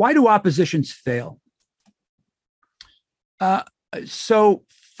 So why do oppositions fail? So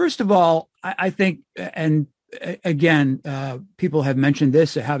first of all, I think, and again, people have mentioned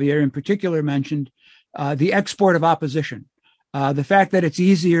this, Javier in particular mentioned the export of opposition. The fact that it's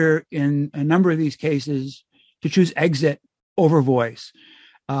easier in a number of these cases to choose exit over voice,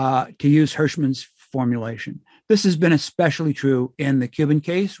 to use Hirschman's formulation. This has been especially true in the Cuban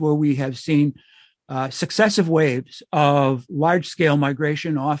case, where we have seen successive waves of large-scale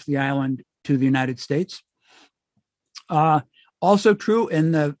migration off the island to the United States. Also true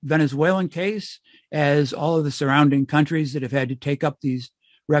in the Venezuelan case, as all of the surrounding countries that have had to take up these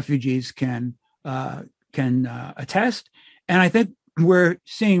refugees can attest. And I think we're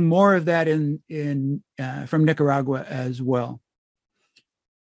seeing more of that from Nicaragua as well.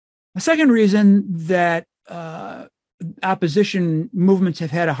 A second reason that opposition movements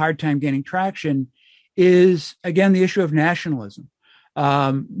have had a hard time gaining traction is, again, the issue of nationalism.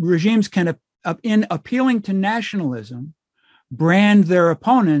 Regimes can, in appealing to nationalism, brand their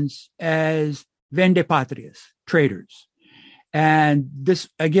opponents as vendepatrias, traitors. And this,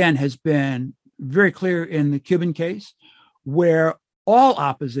 again, has been very clear in the Cuban case, where all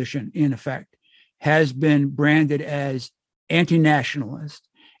opposition, in effect, has been branded as anti-nationalist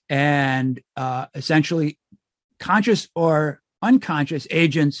and essentially conscious or unconscious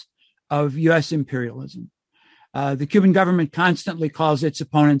agents of U.S. imperialism. The Cuban government constantly calls its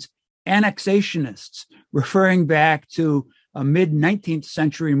opponents annexationists, referring back to a mid-19th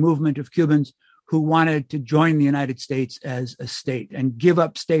century movement of Cubans who wanted to join the United States as a state and give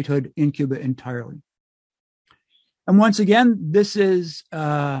up statehood in Cuba entirely. And once again, this is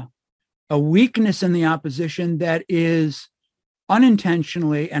a weakness in the opposition that is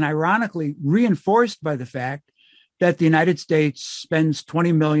unintentionally and ironically reinforced by the fact that the United States spends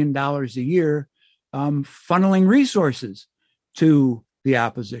 $20 million a year funneling resources to the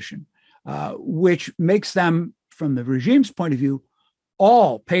opposition, which makes them, from the regime's point of view,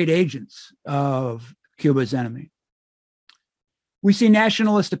 all paid agents of Cuba's enemy. We see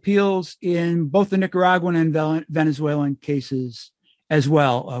nationalist appeals in both the Nicaraguan and Venezuelan cases as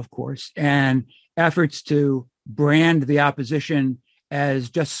well, of course, and efforts to brand the opposition as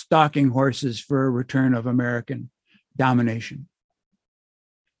just stalking horses for a return of American domination.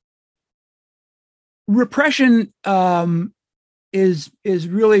 Repression is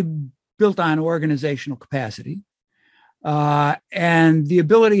really built on organizational capacity, and the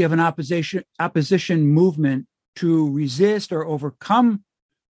ability of an opposition movement to resist or overcome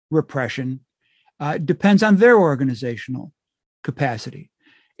repression depends on their organizational capacity.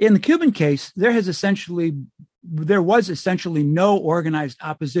 In the Cuban case, there was essentially no organized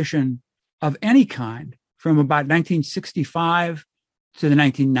opposition of any kind from about 1965 to the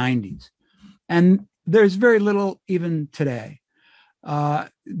 1990s. And there's very little even today. And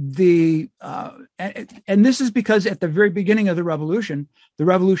this is because at the very beginning of the revolution, the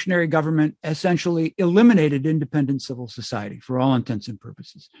revolutionary government essentially eliminated independent civil society for all intents and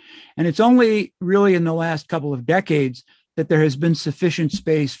purposes. And it's only really in the last couple of decades that there has been sufficient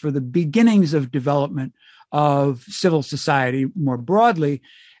space for the beginnings of development of civil society more broadly,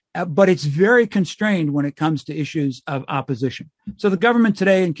 but it's very constrained when it comes to issues of opposition. So the government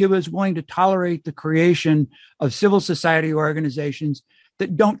today in Cuba is willing to tolerate the creation of civil society organizations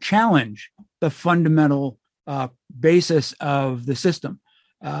that don't challenge the fundamental basis of the system.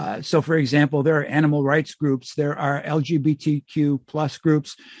 So, for example, there are animal rights groups, there are LGBTQ plus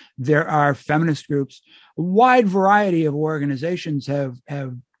groups, there are feminist groups. A wide variety of organizations have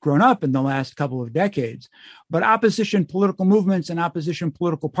grown up in the last couple of decades, but opposition political movements and opposition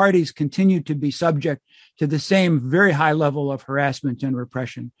political parties continue to be subject to the same very high level of harassment and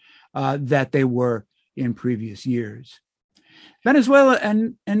repression that they were in previous years. Venezuela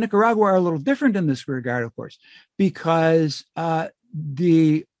and Nicaragua are a little different in this regard, of course, because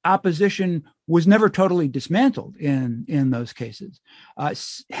the opposition was never totally dismantled in those cases.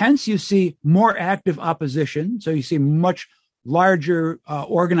 Hence, you see more active opposition. So you see much larger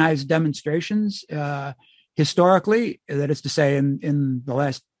organized demonstrations historically, that is to say, in the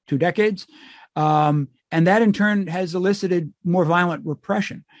last 2 decades. And that in turn has elicited more violent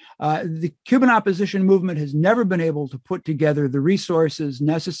repression. The Cuban opposition movement has never been able to put together the resources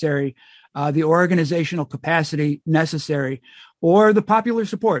necessary, the organizational capacity necessary, or the popular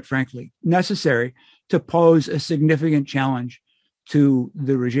support, frankly, necessary to pose a significant challenge to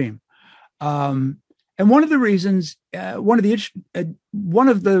the regime. And one of the reasons,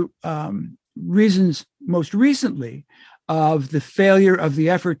 reasons most recently of the failure of the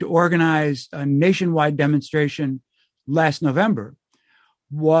effort to organize a nationwide demonstration last November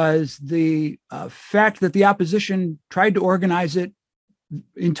was the fact that the opposition tried to organize it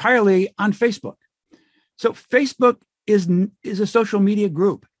entirely on Facebook. So Facebook is a social media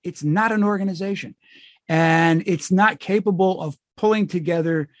group. It's not an organization, and it's not capable of pulling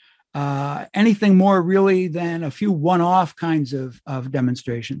together anything more really than a few one-off kinds of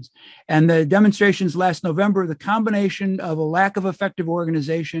demonstrations. And the demonstrations last November, the combination of a lack of effective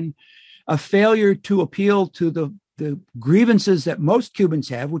organization, a failure to appeal to the grievances that most Cubans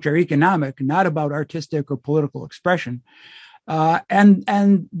have, which are economic, not about artistic or political expression, and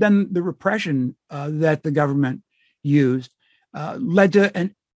then the repression that the government used led to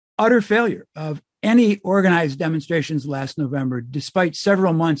an utter failure of any organized demonstrations last November, despite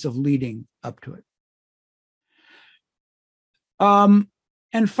several months of leading up to it.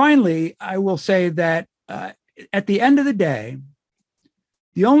 And finally, I will say that at the end of the day,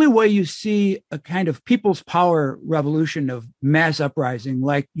 the only way you see a kind of people's power revolution of mass uprising,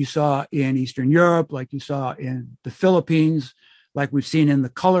 like you saw in Eastern Europe, like you saw in the Philippines, like we've seen in the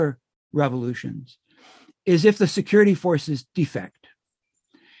color revolutions, is if the security forces defect.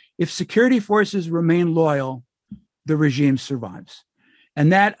 If security forces remain loyal, the regime survives.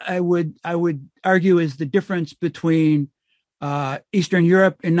 And that I would argue is the difference between Eastern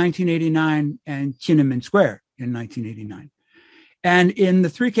Europe in 1989 and Tiananmen Square in 1989. And in the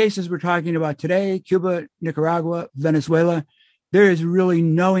 3 cases we're talking about today, Cuba, Nicaragua, Venezuela, there is really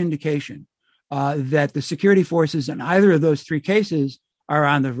no indication that the security forces in either of those 3 cases are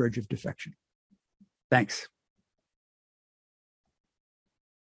on the verge of defection. Thanks.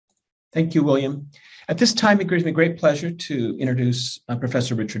 Thank you, William. At this time, it gives me great pleasure to introduce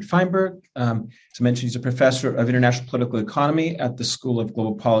Professor Richard Feinberg. As I mentioned, he's a professor of international political economy at the School of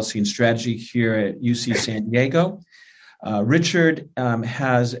Global Policy and Strategy here at UC San Diego. Richard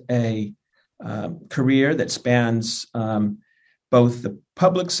has a career that spans both the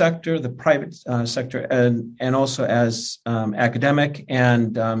public sector, the private sector, and also as academic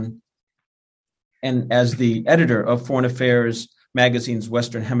and as the editor of Foreign Affairs magazine's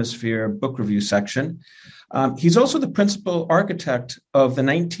Western Hemisphere book review section. He's also the principal architect of the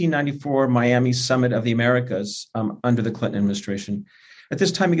 1994 Miami Summit of the Americas under the Clinton administration. At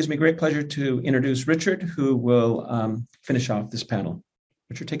this time, it gives me great pleasure to introduce Richard, who will finish off this panel.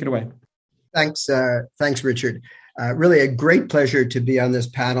 Richard, take it away. Thanks, Richard. Really a great pleasure to be on this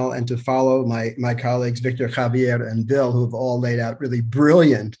panel and to follow my colleagues, Victor, Javier, and Bill, who have all laid out really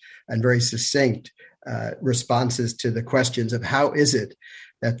brilliant and very succinct responses to the questions of how is it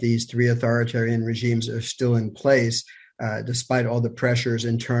that these 3 authoritarian regimes are still in place, despite all the pressures,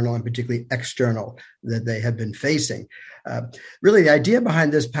 internal and particularly external, that they have been facing. Really, the idea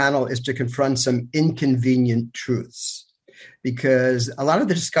behind this panel is to confront some inconvenient truths, because a lot of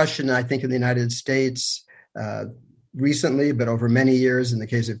the discussion, I think, in the United States recently, but over many years in the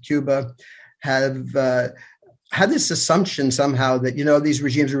case of Cuba, have had this assumption somehow that, these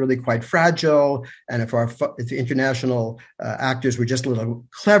regimes are really quite fragile, and if the international actors were just a little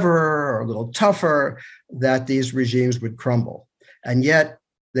cleverer or a little tougher, that these regimes would crumble. And yet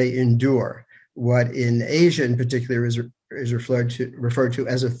they endure what in Asia in particular is referred to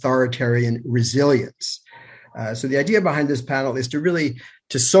as authoritarian resilience. So the idea behind this panel is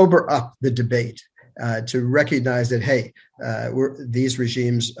to sober up the debate, to recognize that, hey, these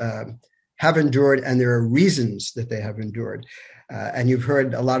regimes have endured, and there are reasons that they have endured. And you've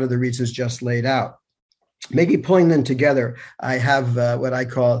heard a lot of the reasons just laid out. Maybe pulling them together, I have what I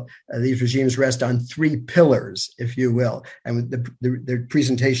call these regimes rest on 3 pillars, if you will. And the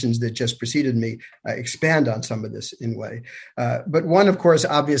presentations that just preceded me expand on some of this in a way. But one, of course,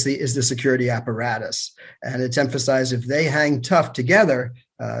 obviously, is the security apparatus. And it's emphasized if they hang tough together,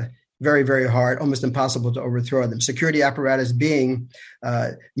 very, very hard, almost impossible to overthrow them. Security apparatus being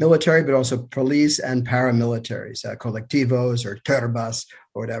military, but also police and paramilitaries, colectivos or turbas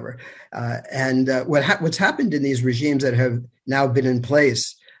or whatever. What's happened in these regimes that have now been in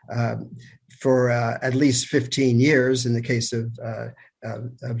place for at least 15 years in the case of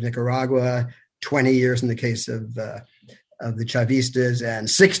Nicaragua, 20 years in the case of the Chavistas, and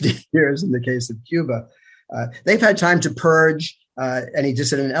 60 years in the case of Cuba. They've had time to purge any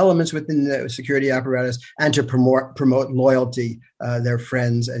dissident elements within the security apparatus and to promote loyalty, their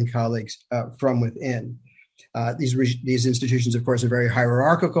friends and colleagues from within. These institutions, of course, are very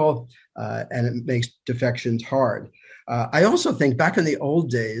hierarchical, and it makes defections hard. I also think back in the old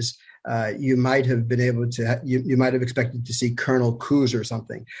days, you might have been able to, you might have expected to see Colonel coups or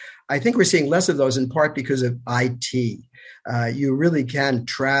something. I think we're seeing less of those in part because of IT. You really can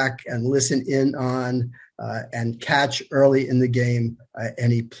track and listen in on and catch early in the game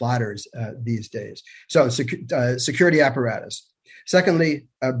any plotters these days. So security apparatus. Secondly,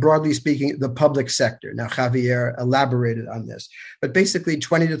 broadly speaking, the public sector. Now, Javier elaborated on this, but basically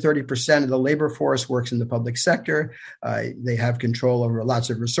 20 to 30% of the labor force works in the public sector. They have control over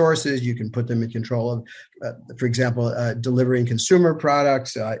lots of resources. You can put them in control of, for example, delivering consumer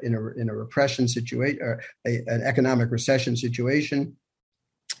products in a repression situation, or an economic recession situation.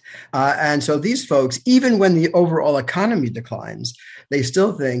 And so these folks, even when the overall economy declines, they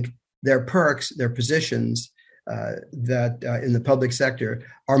still think their perks, their positions that in the public sector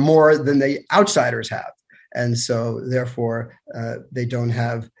are more than the outsiders have. And so therefore, they don't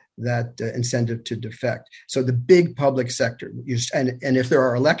have that incentive to defect. So the big public sector, and if there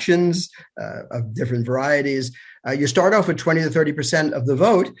are elections of different varieties, you start off with 20 to 30% of the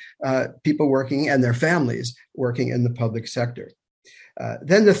vote, people working and their families working in the public sector.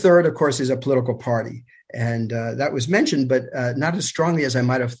 Then the third, of course, is a political party. And that was mentioned, but not as strongly as I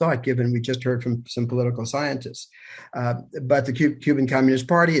might have thought, given we just heard from some political scientists. But the Cuban Communist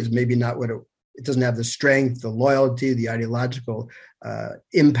Party is maybe not what it doesn't have the strength, the loyalty, the ideological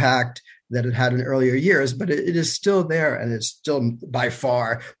impact that it had in earlier years, but it is still there, and it's still by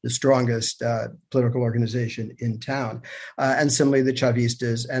far the strongest political organization in town. And similarly, the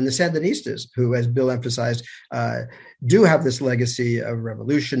Chavistas and the Sandinistas, who, as Bill emphasized, do have this legacy of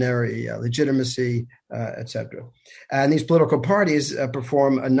revolutionary legitimacy, etc. And these political parties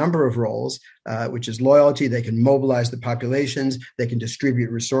perform a number of roles, which is loyalty. They can mobilize the populations. They can distribute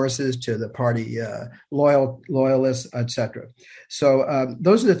resources to the party loyalists, etc. So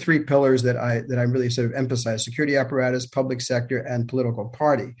those are the three pillars that I really sort of emphasize: security apparatus, public sector, and political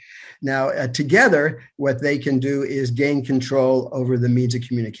party. Now, together, what they can do is gain control over the means of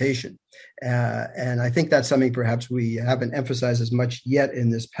communication. And I think that's something perhaps we haven't emphasized as much yet in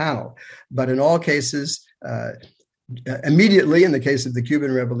this panel. But in all cases, immediately in the case of the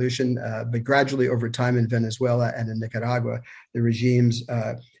Cuban Revolution, but gradually over time in Venezuela and in Nicaragua, the regimes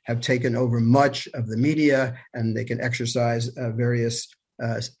have taken over much of the media, and they can exercise various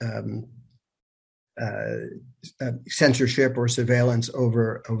censorship or surveillance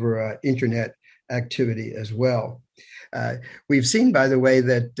over internet activity as well. We've seen, by the way,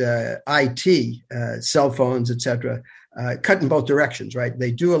 that IT, cell phones, et cetera, cut in both directions, right?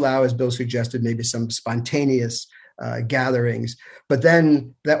 They do allow, as Bill suggested, maybe some spontaneous gatherings, but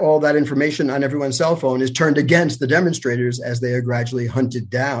then all that information on everyone's cell phone is turned against the demonstrators as they are gradually hunted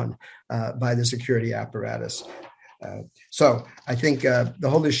down by the security apparatus. So I think the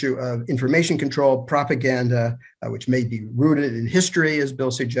whole issue of information control, propaganda, which may be rooted in history, as Bill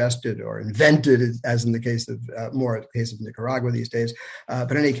suggested, or invented, as in the case of Nicaragua these days.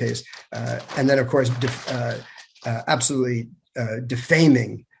 But in any case, and then of course, absolutely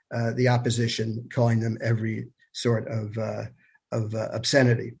defaming the opposition, calling them every sort of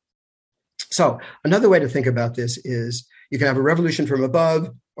obscenity. So another way to think about this is you can have a revolution from above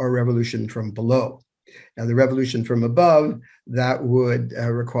or a revolution from below. Now, the revolution from above, that would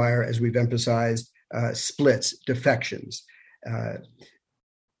require, as we've emphasized, splits, defections.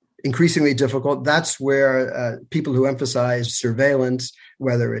 Increasingly difficult. That's where people who emphasize surveillance,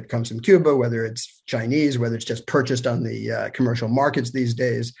 whether it comes from Cuba, whether it's Chinese, whether it's just purchased on the commercial markets these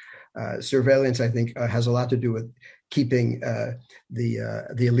days, surveillance, I think, has a lot to do with keeping the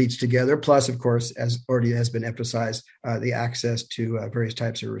elites together. Plus, of course, as already has been emphasized, the access to various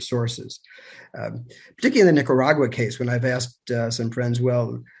types of resources. Particularly in the Nicaragua case, when I've asked some friends,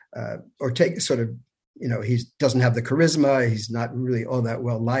 well, Ortega sort of, he doesn't have the charisma. He's not really all that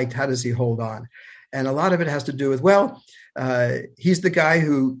well liked. How does he hold on? And a lot of it has to do with, he's the guy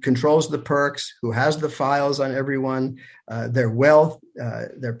who controls the perks, who has the files on everyone, their wealth,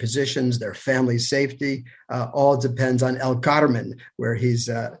 their positions, their family safety, all depends on El Carmen, where he's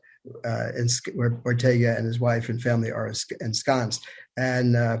where Ortega and his wife and family are ensconced.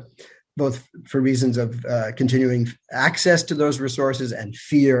 And both for reasons of continuing access to those resources and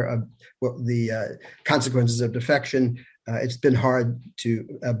fear of the consequences of defection, it's been hard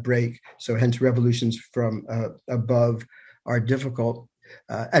to break. So hence revolutions from above are difficult.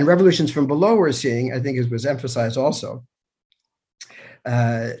 And revolutions from below we're seeing, I think as was emphasized also,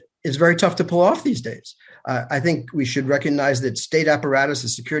 is very tough to pull off these days. I think we should recognize that state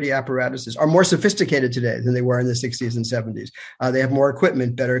apparatuses, security apparatuses are more sophisticated today than they were in the 60s and 70s. They have more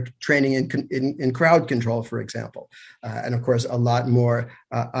equipment, better training in crowd control, for example, and of course, a lot more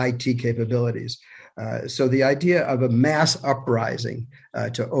IT capabilities. So the idea of a mass uprising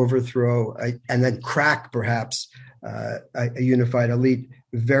to overthrow and then crack perhaps a unified elite,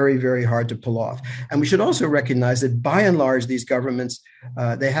 very, very hard to pull off. And we should also recognize that by and large, these governments,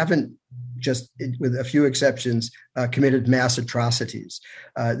 they haven't just, with a few exceptions, committed mass atrocities.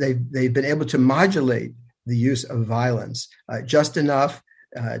 They've been able to modulate the use of violence just enough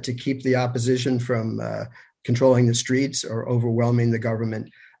to keep the opposition from controlling the streets or overwhelming the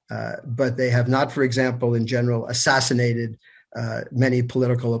government. But they have not, for example, in general, assassinated many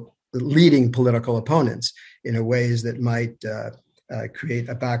leading political opponents in ways that might create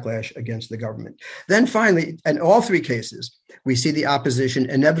a backlash against the government. Then finally, in all three cases, we see the opposition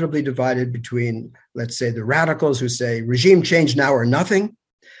inevitably divided between, let's say, the radicals who say regime change now or nothing,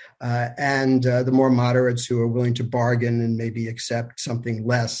 and the more moderates who are willing to bargain and maybe accept something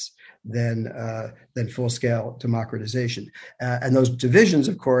less than full-scale democratization. And those divisions,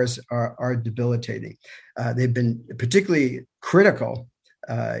 of course, are debilitating. They've been particularly critical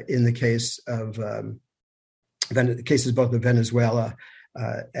in the case of cases both of Venezuela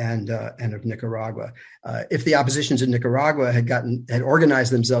and of Nicaragua. If the oppositions in Nicaragua had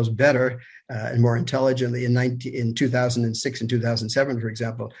organized themselves better and more intelligently in 2006 and 2007, for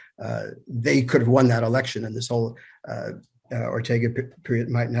example, they could have won that election, and this whole Ortega period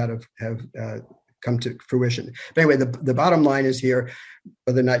might not have come to fruition. But anyway, the bottom line is here,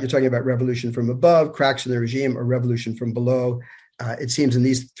 whether or not you're talking about revolution from above, cracks in the regime, or revolution from below, it seems in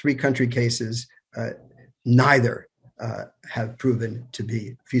these three country cases, neither have proven to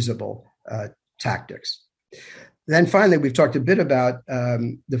be feasible tactics. Then finally, we've talked a bit about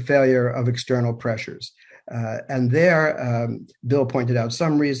the failure of external pressures. And there, Bill pointed out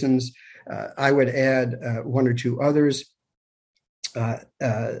some reasons. I would add one or two others.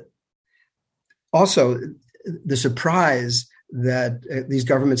 Also, the surprise that these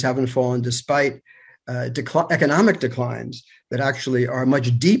governments haven't fallen despite economic declines that actually are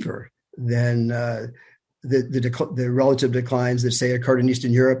much deeper than the relative declines that, say, occurred in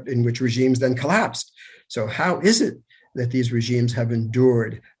Eastern Europe, in which regimes then collapsed. So how is it that these regimes have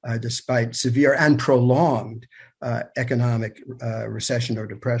endured despite severe and prolonged economic recession or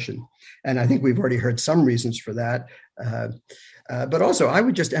depression? And I think we've already heard some reasons for that. But also, I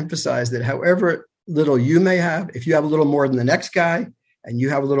would just emphasize that however little you may have, if you have a little more than the next guy, and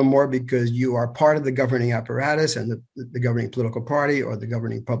you have a little more because you are part of the governing apparatus and the governing political party or the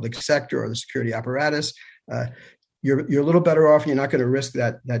governing public sector or the security apparatus, you're a little better off, and you're not going to risk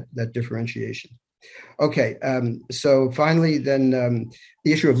that differentiation. Okay, so finally, then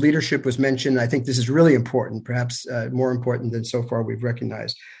the issue of leadership was mentioned. I think this is really important, perhaps more important than so far we've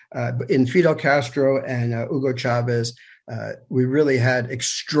recognized. In Fidel Castro and Hugo Chavez, we really had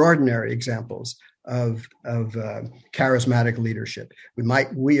extraordinary examples of charismatic leadership.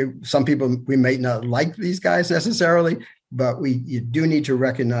 Some people may not like these guys necessarily, but you do need to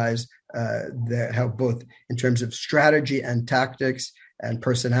recognize how both in terms of strategy and tactics and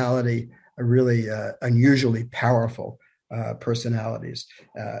personality are really unusually powerful personalities,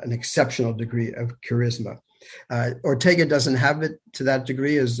 an exceptional degree of charisma. Ortega doesn't have it to that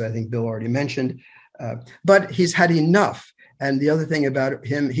degree, as I think Bill already mentioned, but he's had enough. And the other thing about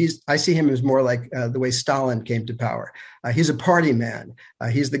him, I see him as more like the way Stalin came to power. He's a party man.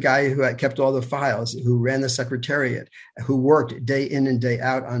 He's the guy who kept all the files, who ran the secretariat, who worked day in and day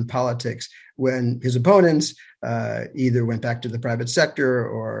out on politics when his opponents either went back to the private sector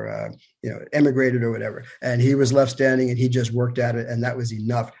or emigrated or whatever. And he was left standing, and he just worked at it, and that was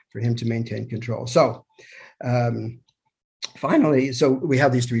enough for him to maintain control. So finally, so we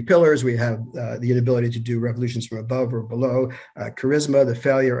have these three pillars. We have the inability to do revolutions from above or below, charisma, the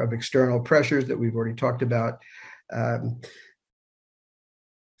failure of external pressures that we've already talked about.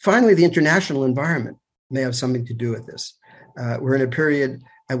 Finally, the international environment may have something to do with this. We're in a period,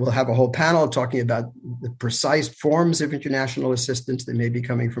 and we'll have a whole panel talking about the precise forms of international assistance that may be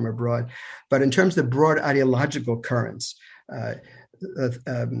coming from abroad. But in terms of broad ideological currents,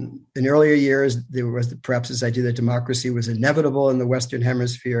 in earlier years, there was perhaps this idea that democracy was inevitable in the Western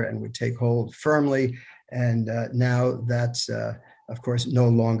Hemisphere and would take hold firmly. And now that's, of course, no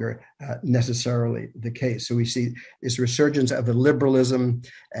longer necessarily the case. So we see this resurgence of the liberalism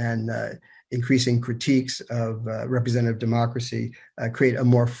and increasing critiques of representative democracy create a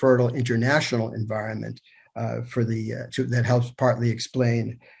more fertile international environment that helps partly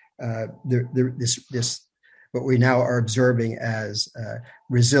explain this what we now are observing as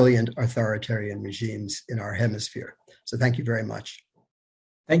resilient authoritarian regimes in our hemisphere. So thank you very much.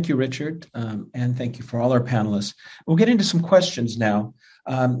 Thank you, Richard, and thank you for all our panelists. We'll get into some questions now.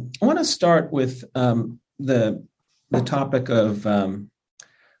 I want to start with the topic of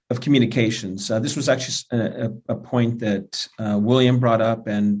communications. This was actually a point that William brought up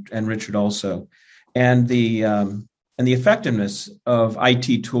and Richard also, and the effectiveness of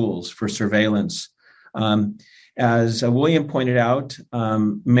IT tools for surveillance. As William pointed out,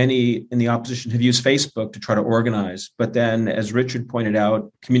 many in the opposition have used Facebook to try to organize. But then, as Richard pointed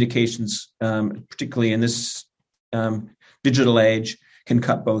out, communications, particularly in this digital age, can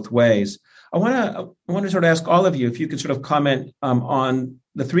cut both ways. I want to sort of ask all of you if you could sort of comment on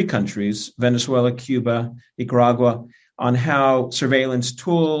the three countries, Venezuela, Cuba, Nicaragua, on how surveillance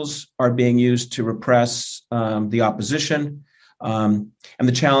tools are being used to repress the opposition and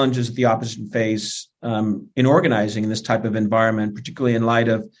the challenges that the opposition face in organizing in this type of environment, particularly in light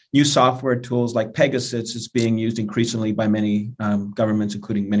of new software tools like Pegasus is being used increasingly by many governments,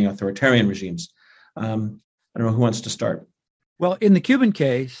 including many authoritarian regimes. I don't know who wants to start. Well, in the Cuban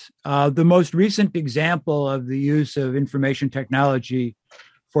case, the most recent example of the use of information technology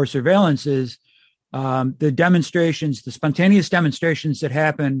for surveillance is the demonstrations, the spontaneous demonstrations that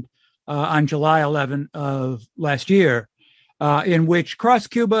happened on July 11 of last year, in which across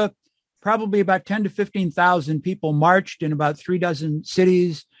Cuba, probably about 10 to 15,000 people marched in about 36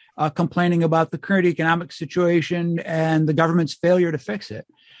 cities, complaining about the current economic situation and the government's failure to fix it.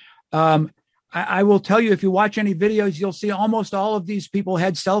 I will tell you, if you watch any videos, you'll see almost all of these people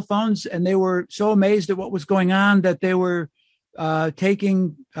had cell phones, and they were so amazed at what was going on that they were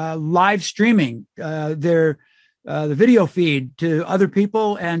taking live streaming the video feed to other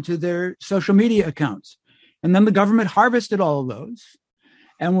people and to their social media accounts. And then the government harvested all of those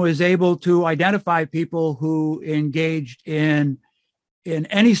and was able to identify people who engaged in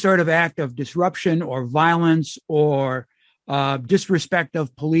any sort of act of disruption or violence or disrespect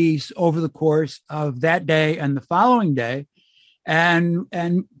of police over the course of that day and the following day. And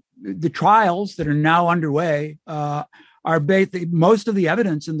the trials that are now underway are basically, most of the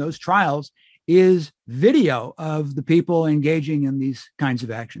evidence in those trials is video of the people engaging in these kinds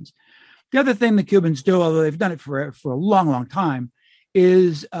of actions. The other thing the Cubans do, although they've done it for a long, long time,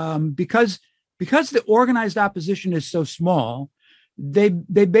 is because the organized opposition is so small, they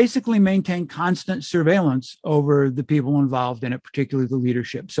basically maintain constant surveillance over the people involved in it, particularly the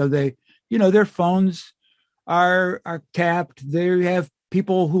leadership. So their phones are tapped. They have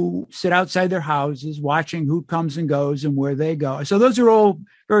people who sit outside their houses watching who comes and goes and where they go. So those are all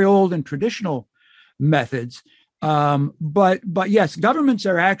very old and traditional methods. But yes, governments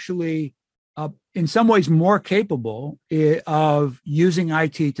are actually in some ways more capable of using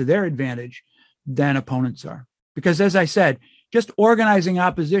IT to their advantage than opponents are. Because as I said, just organizing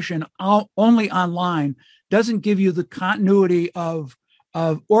opposition only online doesn't give you the continuity of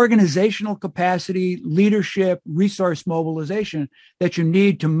organizational capacity, leadership, resource mobilization that you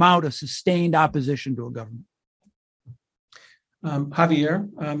need to mount a sustained opposition to a government. Javier,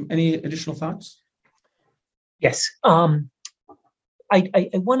 any additional thoughts? Yes. I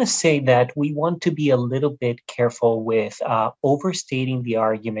want to say that we want to be a little bit careful with overstating the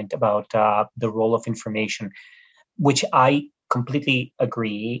argument about the role of information, which I completely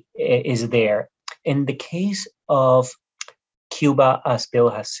agree is there. In the case of Cuba, as Bill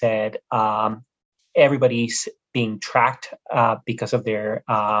has said, everybody's being tracked because of their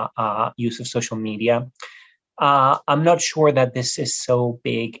use of social media. I'm not sure that this is so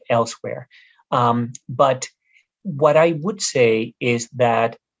big elsewhere. But what I would say is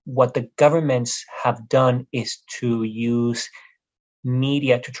that what the governments have done is to use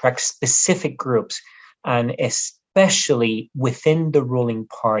media to track specific groups, and especially within the ruling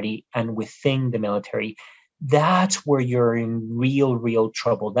party and within the military. That's where you're in real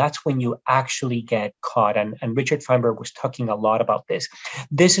trouble. That's when you actually get caught. And Richard Feinberg was talking a lot about this.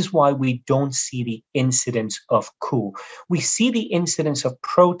 This is why we don't see the incidents of coup. We see the incidents of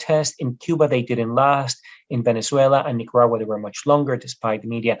protest. In Cuba, they didn't last. In Venezuela and Nicaragua, they were much longer despite the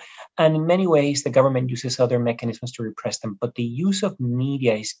media. And in many ways, the government uses other mechanisms to repress them. But the use of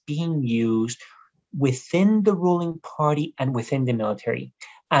media is being used within the ruling party and within the military.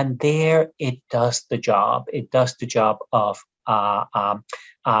 And there it does the job. It does the job of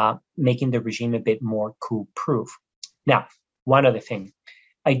making the regime a bit more coup-proof. Now, one other thing.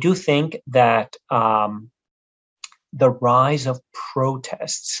 I do think that the rise of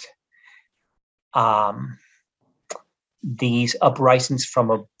protests, these uprisings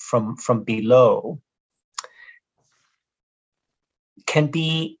from below, can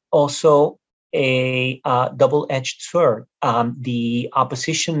be also a double-edged sword. The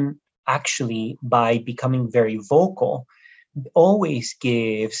opposition actually, by becoming very vocal, always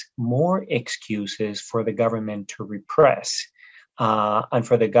gives more excuses for the government to repress and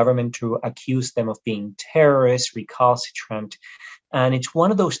for the government to accuse them of being terrorists, recalcitrant. And it's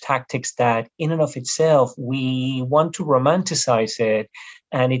one of those tactics that in and of itself, we want to romanticize it.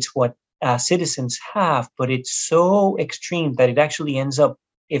 And it's what citizens have, but it's so extreme that it actually ends up,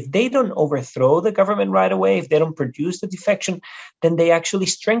 if they don't overthrow the government right away, if they don't produce the defection, then they actually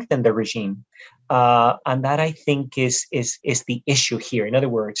strengthen the regime. And that, I think, is the issue here. In other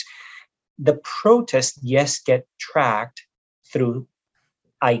words, the protests, yes, get tracked through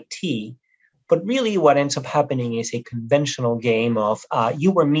IT, but really what ends up happening is a conventional game of,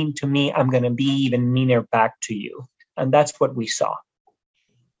 you were mean to me, I'm going to be even meaner back to you. And that's what we saw.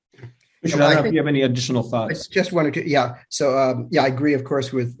 Richard, I don't know if you have any additional thoughts. I just wanted to, So, I agree, of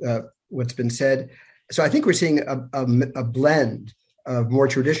course, with what's been said. So I think we're seeing a blend of more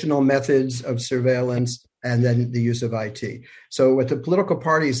traditional methods of surveillance and then the use of IT. So what the political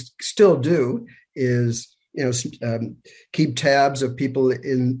parties still do is, keep tabs of people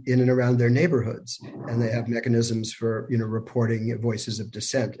in and around their neighborhoods, and they have mechanisms for, reporting voices of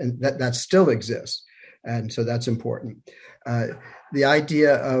dissent, and that still exists. And so that's important. The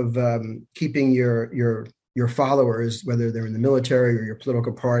idea of keeping your followers, whether they're in the military or your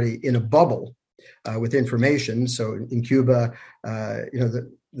political party, in a bubble with information. So in Cuba,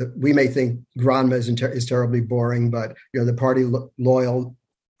 we may think Granma is terribly boring, but the party loyal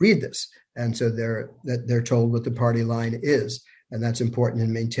read this, and so they're told what the party line is, and that's important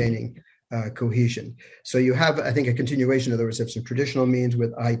in maintaining cohesion. So you have, I think, a continuation, in other words, of some traditional means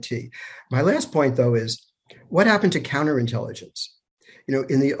with IT. My last point, though, is what happened to counterintelligence?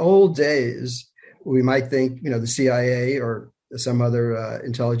 In the old days, we might think, the CIA or some other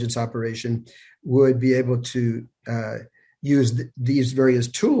intelligence operation would be able to use these various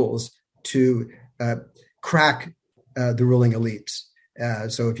tools to crack the ruling elites.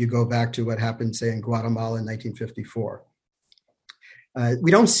 So if you go back to what happened, say, in Guatemala in 1954,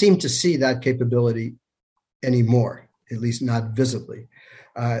 we don't seem to see that capability anymore, at least not visibly.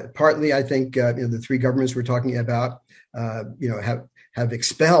 Partly, I think, the three governments we're talking about, have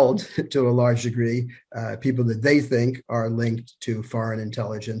expelled to a large degree people that they think are linked to foreign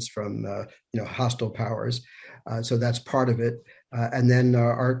intelligence from, hostile powers. So that's part of it. And then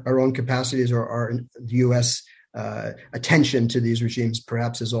our own capacities or our U.S. Attention to these regimes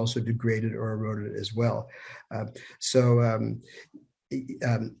perhaps has also degraded or eroded as well.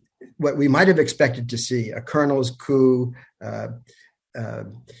 What we might have expected to see, a colonel's coup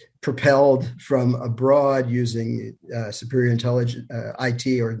propelled from abroad using superior intelligence, IT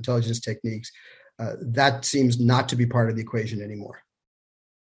or intelligence techniques, that seems not to be part of the equation anymore.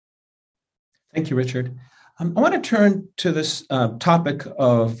 Thank you, Richard. I want to turn to this topic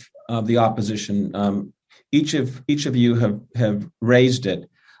of the opposition. Each of you have raised it,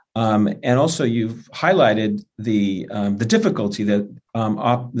 and also you've highlighted the difficulty that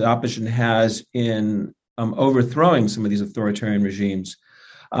the opposition has in overthrowing some of these authoritarian regimes.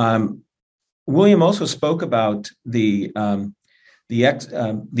 William also spoke about the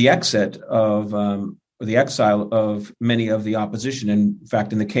exit of or the exile of many of the opposition. In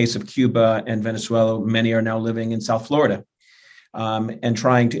fact, in the case of Cuba and Venezuela, many are now living in South Florida. And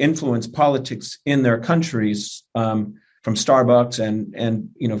trying to influence politics in their countries from Starbucks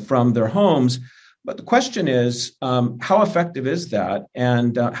and from their homes. But the question is, how effective is that?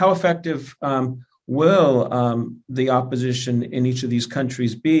 And how effective will the opposition in each of these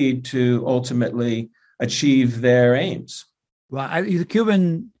countries be to ultimately achieve their aims? Well, the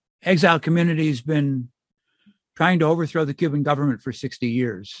Cuban exile community has been trying to overthrow the Cuban government for 60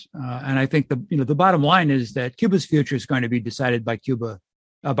 years. And I think the bottom line is that Cuba's future is going to be decided by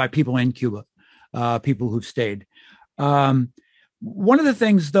people in Cuba, people who've stayed. One of the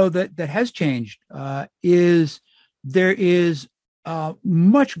things, though, that has changed is there is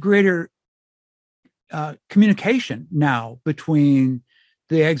much greater communication now between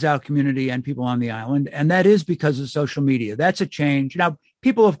the exile community and people on the island. And that is because of social media. That's a change. Now,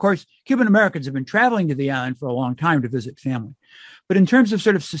 people, of course, Cuban Americans have been traveling to the island for a long time to visit family. But in terms of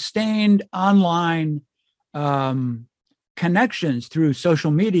sort of sustained online connections through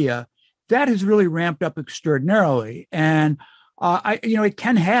social media, that has really ramped up extraordinarily. And, it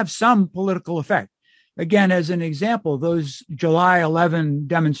can have some political effect. Again, as an example, those July 11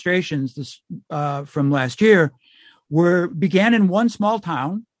 demonstrations from last year began in one small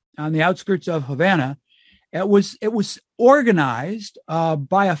town on the outskirts of Havana. It was organized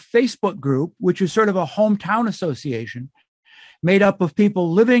by a Facebook group, which is sort of a hometown association made up of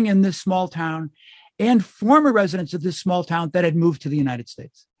people living in this small town and former residents of this small town that had moved to the United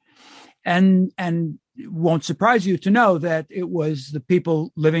States. And it won't surprise you to know that it was the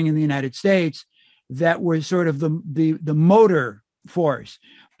people living in the United States that were sort of the motor force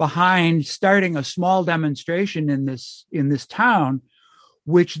behind starting a small demonstration in this town,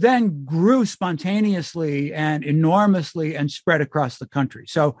 which then grew spontaneously and enormously and spread across the country.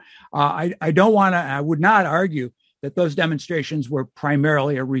 So I would not argue that those demonstrations were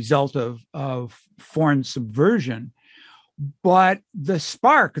primarily a result of foreign subversion, but the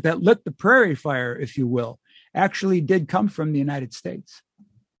spark that lit the prairie fire, if you will, actually did come from the United States.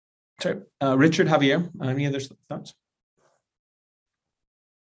 Sorry, Richard, Javier, any other thoughts?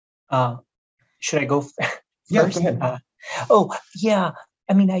 Should I go first? Yeah, go ahead.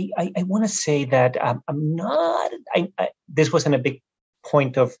 I mean, I want to say that I'm not. This wasn't a big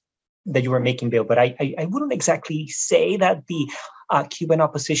point that you were making, Bill, but I wouldn't exactly say that the Cuban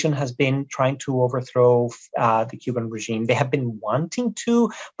opposition has been trying to overthrow the Cuban regime. They have been wanting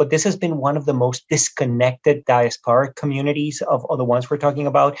to, but this has been one of the most disconnected diasporic communities of the ones we're talking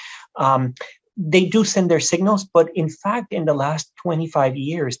about. They do send their signals, but in fact, in the last 25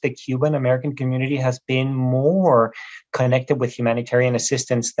 years, the Cuban American community has been more connected with humanitarian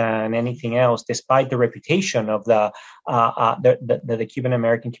assistance than anything else, despite the reputation of the Cuban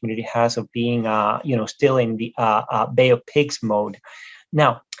American community has of being, still in the Bay of Pigs mode.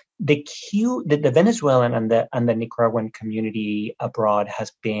 Now, the Venezuelan and the Nicaraguan community abroad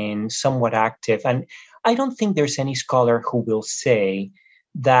has been somewhat active, and I don't think there's any scholar who will say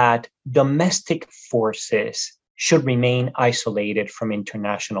that domestic forces should remain isolated from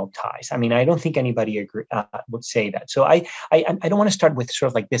international ties. I mean, I don't think anybody would say that. So I don't want to start with sort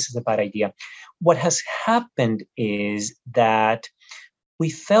of like this is a bad idea. What has happened is that we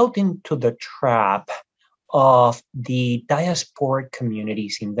fell into the trap of the diasporic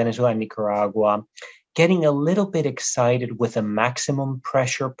communities in Venezuela and Nicaragua getting a little bit excited with a maximum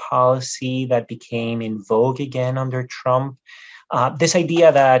pressure policy that became in vogue again under Trump. This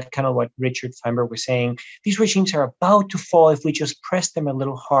idea that kind of what Richard Feinberg was saying, these regimes are about to fall if we just press them a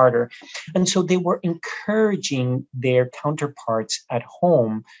little harder. And so they were encouraging their counterparts at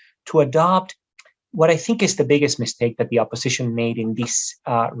home to adopt what I think is the biggest mistake that the opposition made in these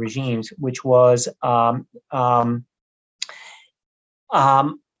regimes, which was in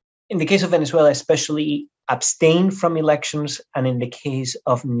the case of Venezuela, especially abstain from elections, and in the case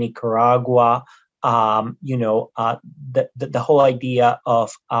of Nicaragua, the whole idea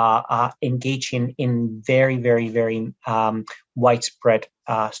of engaging in very, very, very widespread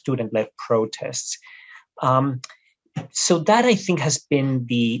student-led protests. So that I think has been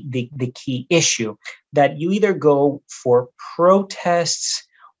the key issue, that you either go for protests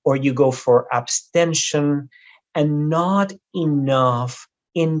or you go for abstention, and not enough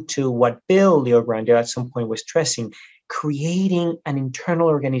into what Bill LeoGrande at some point was stressing, creating an internal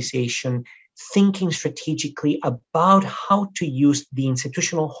organization, thinking strategically about how to use the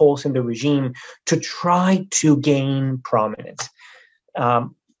institutional holes in the regime to try to gain prominence.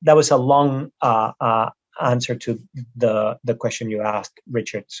 That was a long answer to the question you asked,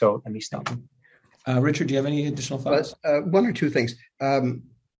 Richard. So let me stop. Richard, do you have any additional thoughts? One or two things.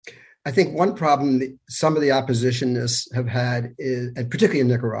 I think one problem that some of the oppositionists have had, and particularly in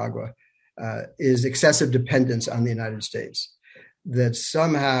Nicaragua, is excessive dependence on the United States. That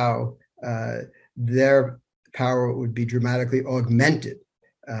somehow their power would be dramatically augmented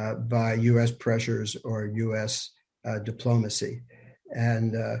by U.S. pressures or U.S. Diplomacy.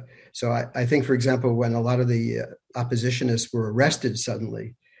 And so I think, for example, when a lot of the oppositionists were arrested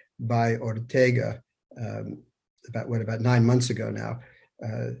suddenly by Ortega about 9 months ago now,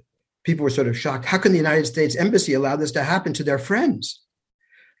 people were sort of shocked. How can the United States Embassy allow this to happen to their friends?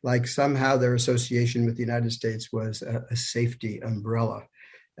 Like somehow their association with the United States was a safety umbrella.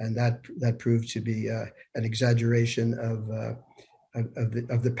 And that proved to be an exaggeration of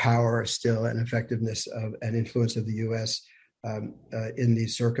the power still and effectiveness of and influence of the U.S. In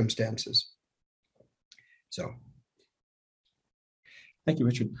these circumstances. So, thank you,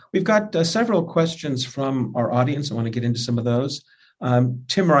 Richard. We've got several questions from our audience. I want to get into some of those.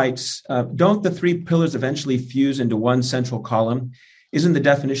 Tim writes, don't the three pillars eventually fuse into one central column? Isn't the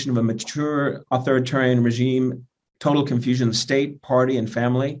definition of a mature authoritarian regime total confusion of state, party, and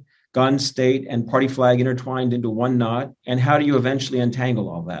family, gun, state, and party flag intertwined into one knot? And how do you eventually untangle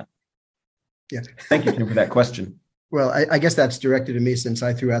all that? Yeah. Thank you, Tim, for that question. Well, I guess that's directed to me since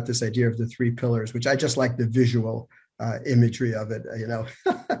I threw out this idea of the three pillars, which I just like the visual imagery of it,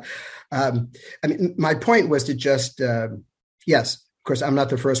 I mean, my point was to just, yes, of course, I'm not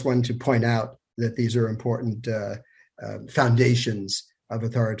the first one to point out that these are important foundations of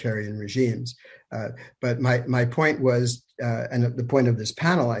authoritarian regimes. But my point was, and the point of this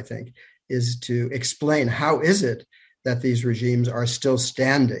panel, I think, is to explain how is it that these regimes are still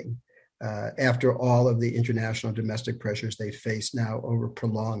standing after all of the international domestic pressures they face now over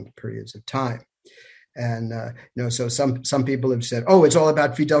prolonged periods of time. And, so some people have said, oh, it's all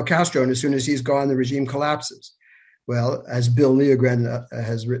about Fidel Castro, and as soon as he's gone, the regime collapses. Well, as Bill LeoGrande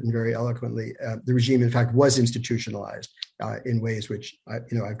has written very eloquently, the regime, in fact, was institutionalized in ways which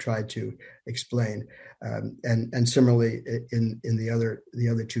I've tried to explain, and similarly in the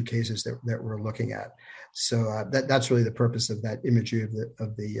other two cases that we're looking at. So that's really the purpose of that imagery of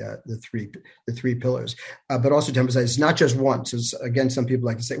the three pillars. But also to emphasize, it's not just one. So again, some people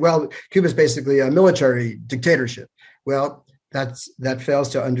like to say, well, Cuba is basically a military dictatorship. Well, that fails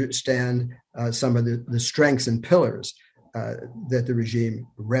to understand some of the strengths and pillars that the regime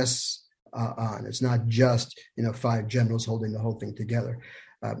rests on. It's not just five generals holding the whole thing together.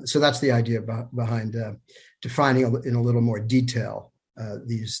 So that's the idea behind defining in a little more detail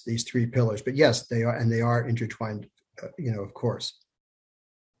these three pillars. But yes, they are intertwined. Of course.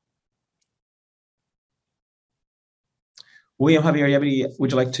 William, Javier,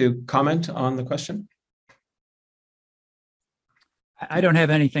 would you like to comment on the question? I don't have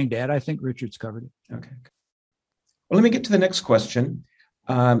anything to add. I think Richard's covered it. Okay. Well, let me get to the next question.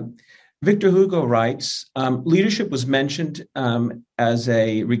 Victor Hugo writes, leadership was mentioned as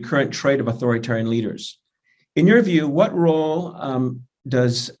a recurrent trait of authoritarian leaders. In your view, what role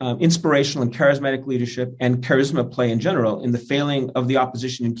does inspirational and charismatic leadership and charisma play in general in the failing of the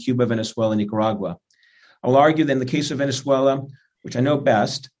opposition in Cuba, Venezuela, and Nicaragua? I'll argue that in the case of Venezuela, which I know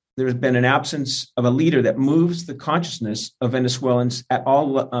best, there has been an absence of a leader that moves the consciousness of Venezuelans at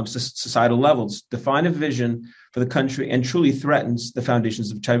all societal levels, define a vision for the country, and truly threatens the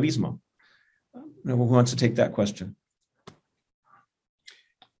foundations of Chavismo. Who wants to take that question?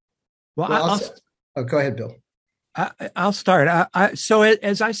 Well, go ahead, Bill. I'll start. So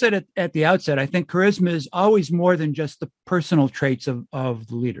as I said at the outset, I think charisma is always more than just the personal traits of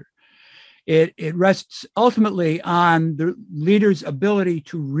the leader. It rests ultimately on the leader's ability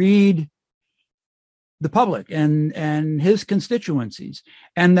to read the public and his constituencies,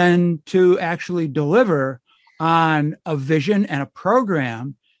 and then to actually deliver on a vision and a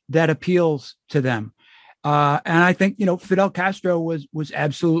program that appeals to them. And I think, Fidel Castro was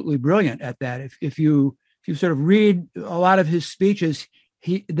absolutely brilliant at that. If you sort of read a lot of his speeches,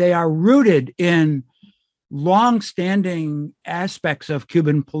 they are rooted in long-standing aspects of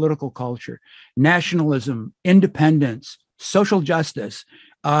Cuban political culture, nationalism, independence, social justice,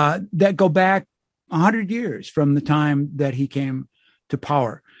 that go back 100 years from the time that he came to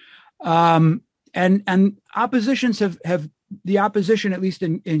power. And oppositions have the opposition, at least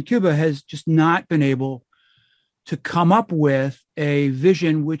in Cuba, has just not been able to come up with a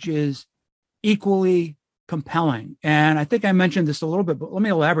vision which is equally compelling. And I think I mentioned this a little bit, but let me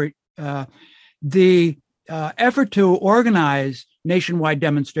elaborate. The effort to organize nationwide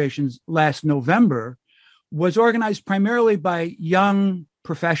demonstrations last November was organized primarily by young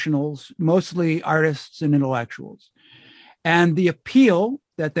professionals, mostly artists and intellectuals. And the appeal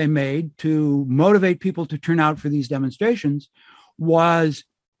that they made to motivate people to turn out for these demonstrations was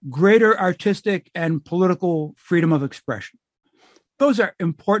greater artistic and political freedom of expression. Those are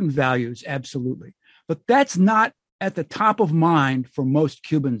important values, absolutely. But that's not at the top of mind for most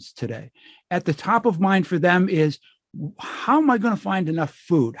Cubans today. At the top of mind for them is, how am I going to find enough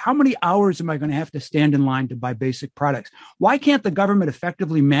food? How many hours am I going to have to stand in line to buy basic products? Why can't the government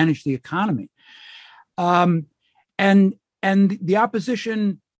effectively manage the economy? And the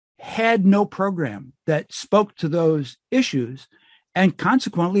opposition had no program that spoke to those issues, and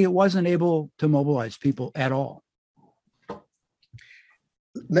consequently, it wasn't able to mobilize people at all.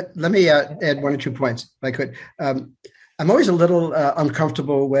 Let me add one or 2 points, if I could. I'm always a little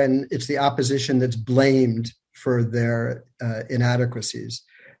uncomfortable when it's the opposition that's blamed for their inadequacies,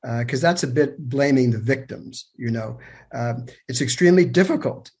 because that's a bit blaming the victims. It's extremely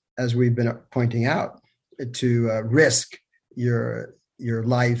difficult, as we've been pointing out, to risk your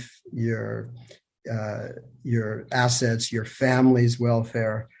life, your your assets, your family's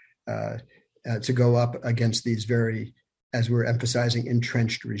welfare, to go up against these very, as we're emphasizing,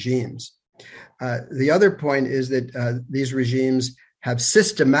 entrenched regimes. The other point is that these regimes have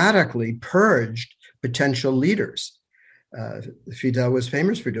systematically purged potential leaders. Fidel was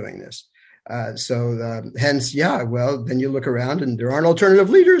famous for doing this. Hence, then you look around and there aren't alternative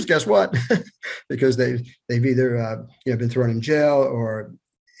leaders. Guess what? Because they've either been thrown in jail or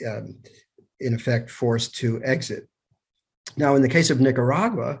in effect forced to exit. Now, in the case of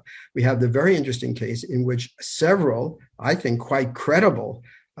Nicaragua, we have the very interesting case in which several, I think, quite credible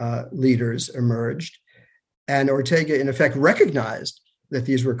leaders emerged, and Ortega, in effect, recognized that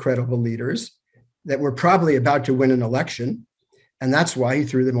these were credible leaders that were probably about to win an election, and that's why he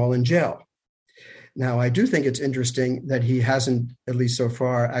threw them all in jail. Now, I do think it's interesting that he hasn't, at least so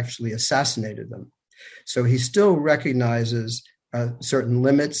far, actually assassinated them. So he still recognizes certain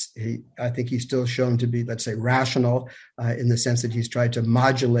limits. I think he's still shown to be, let's say, rational in the sense that he's tried to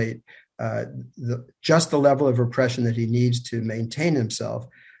modulate just the level of repression that he needs to maintain himself,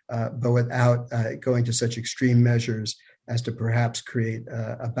 but without going to such extreme measures as to perhaps create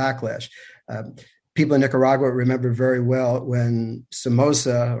a backlash. People in Nicaragua remember very well when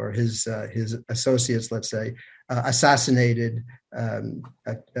Somoza or his associates, let's say, assassinated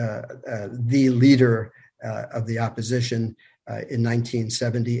the leader of the opposition in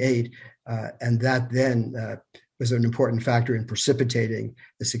 1978, and that then was an important factor in precipitating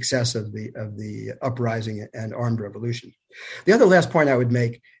the success of the uprising and armed revolution. The other last point I would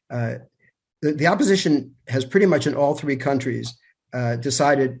make: the opposition has pretty much in all three countries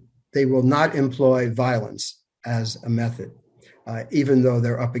decided they will not employ violence as a method, even though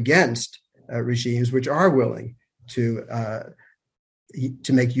they're up against regimes which are willing to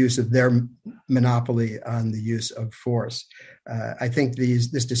make use of their monopoly on the use of force. I think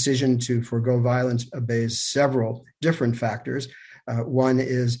this decision to forego violence obeys several different factors. One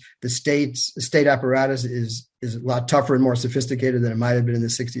is the state apparatus is a lot tougher and more sophisticated than it might have been in the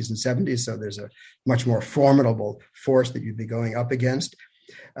 60s and 70s. So there's a much more formidable force that you'd be going up against.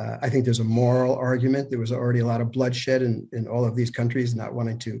 I think there's a moral argument. There was already a lot of bloodshed in all of these countries, not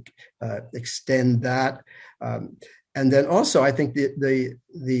wanting to extend that. And then also, I think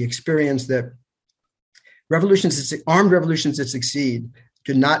the experience that armed revolutions that succeed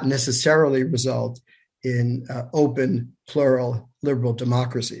do not necessarily result in open, plural, liberal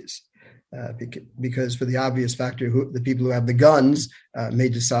democracies, because for the obvious factor, the people who have the guns may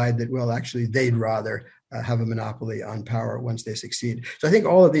decide that, well, actually, they'd rather have a monopoly on power once they succeed. So I think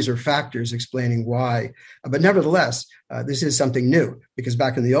all of these are factors explaining why. But nevertheless, this is something new, because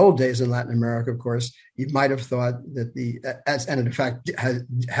back in the old days in Latin America, of course, you might have thought that and in fact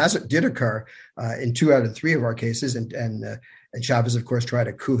did occur in 2 out of 3 of our cases, and Chavez, of course, tried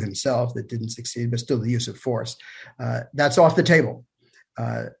a coup himself that didn't succeed, but still the use of force. That's off the table.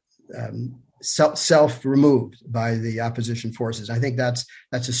 Self-removed by the opposition forces. I think that's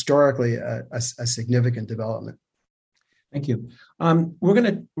historically a significant development. Thank you. We're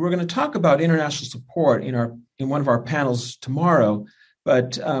going to talk about international support in one of our panels tomorrow.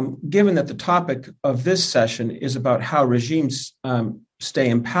 But given that the topic of this session is about how regimes stay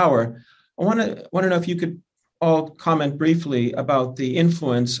in power, I want to know if you could all comment briefly about the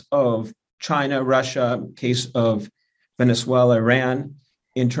influence of China, Russia, case of Venezuela, Iran,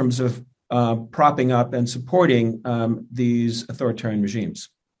 in terms of propping up and supporting these authoritarian regimes.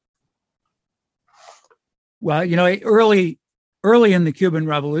 Well, early in the Cuban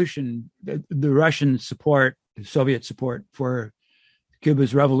Revolution, the Russian support, the Soviet support for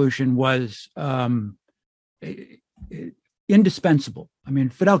Cuba's revolution was indispensable. I mean,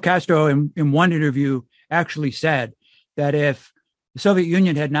 Fidel Castro, in one interview, actually said that if the Soviet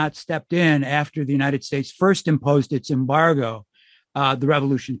Union had not stepped in after the United States first imposed its embargo, the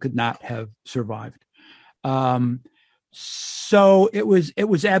revolution could not have survived. So it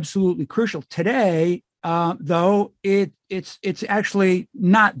was absolutely crucial. Today, though, it's actually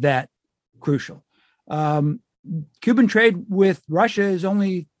not that crucial. Cuban trade with Russia is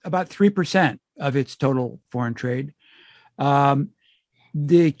only about 3% of its total foreign trade.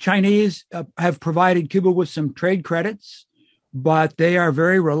 The Chinese have provided Cuba with some trade credits, but they are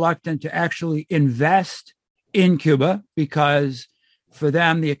very reluctant to actually invest in Cuba because for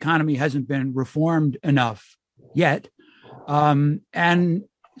them, the economy hasn't been reformed enough yet. And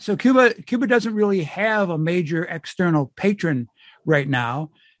so Cuba doesn't really have a major external patron right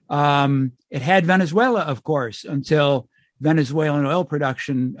now. It had Venezuela, of course, until Venezuelan oil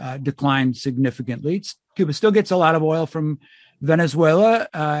production declined significantly. Cuba still gets a lot of oil from Venezuela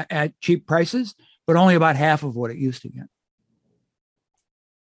at cheap prices, but only about half of what it used to get.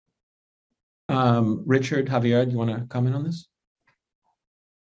 Richard, Javier, do you want to comment on this?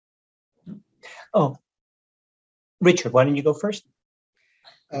 Oh, Richard, why don't you go first?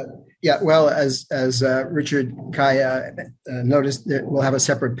 Well, as Richard Kaya noticed, we'll have a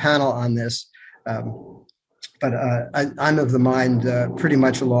separate panel on this. But I'm of the mind pretty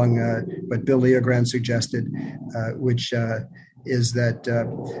much along what Bill LeoGrande suggested, which is that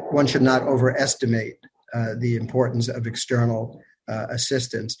one should not overestimate the importance of external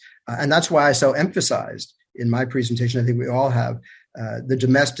assistance. And that's why I so emphasized in my presentation, I think we all have, the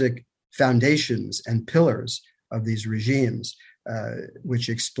domestic foundations and pillars of these regimes, which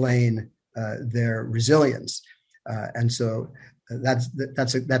explain their resilience. And so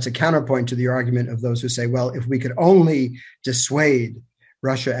that's a counterpoint to the argument of those who say, well, if we could only dissuade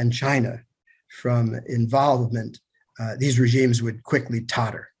Russia and China from involvement, these regimes would quickly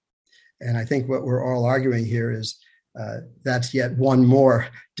totter. And I think what we're all arguing here is that's yet one more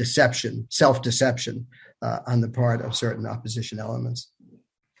deception, self-deception on the part of certain opposition elements.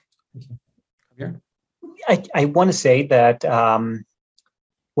 Yeah. I want to say that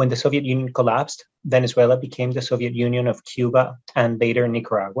when the Soviet Union collapsed, Venezuela became the Soviet Union of Cuba and later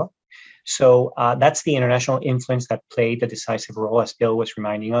Nicaragua. So that's the international influence that played the decisive role, as Bill was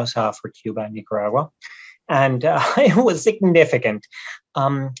reminding us, for Cuba and Nicaragua. And it was significant.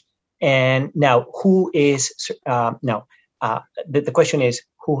 And now, the question is,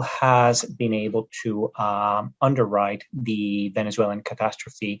 who has been able to underwrite the Venezuelan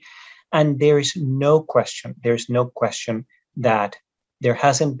catastrophe? And there's no question that there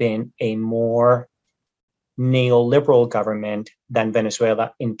hasn't been a more neoliberal government than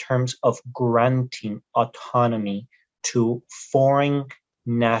Venezuela in terms of granting autonomy to foreign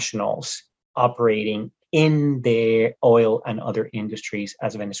nationals operating in their oil and other industries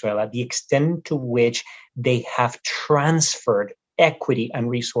as Venezuela, the extent to which they have transferred equity and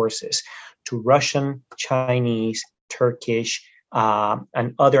resources to Russian, Chinese, Turkish,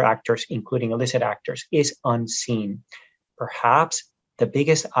 and other actors, including illicit actors, is unseen. Perhaps the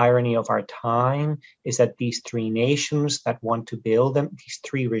biggest irony of our time is that these three nations that want to build these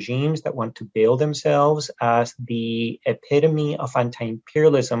three regimes that want to build themselves as the epitome of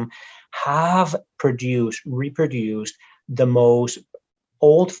anti-imperialism have reproduced the most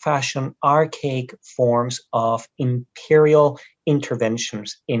old-fashioned, archaic forms of imperial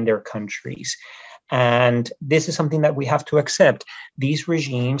interventions in their countries. And this is something that we have to accept. These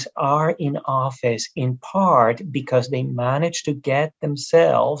regimes are in office in part because they managed to get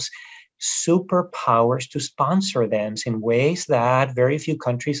themselves superpowers to sponsor them in ways that very few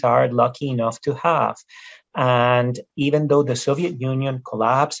countries are lucky enough to have. And even though the Soviet Union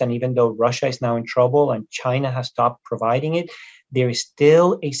collapsed, and even though Russia is now in trouble and China has stopped providing it, there is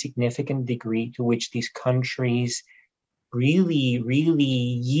still a significant degree to which these countries really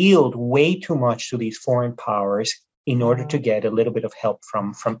yield way too much to these foreign powers in order to get a little bit of help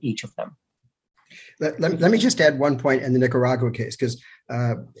from each of them. Let me just add one point in the Nicaragua case, because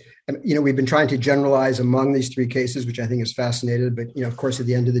we've been trying to generalize among these three cases, which I think is fascinating. But of course, at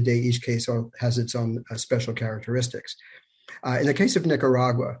the end of the day, each case has its own special characteristics. In the case of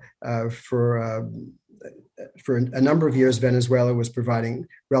Nicaragua, for a number of years, Venezuela was providing,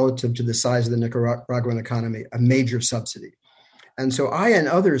 relative to the size of the Nicaraguan economy, a major subsidy. And so I and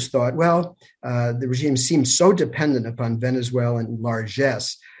others thought, well, the regime seems so dependent upon Venezuelan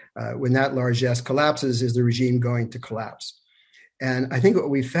largesse. When that largesse collapses, is the regime going to collapse? And I think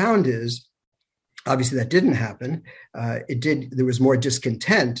what we found is, obviously that didn't happen. There was more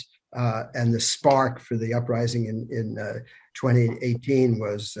discontent, and the spark for the uprising in 2018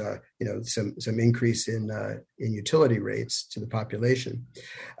 was, some increase in utility rates to the population.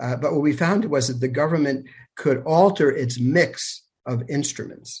 But what we found was that the government could alter its mix of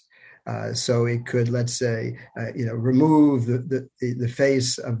instruments. So it could, let's say, remove the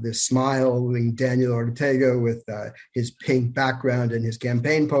face of the smiling Daniel Ortega with his pink background and his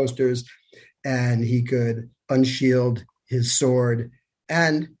campaign posters, and he could unshield his sword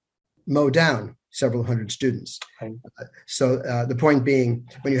and mow down several hundred students. So the point being,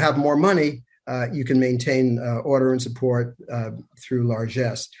 when you have more money, you can maintain order and support through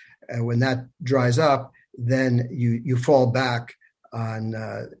largesse. When that dries up, then you fall back on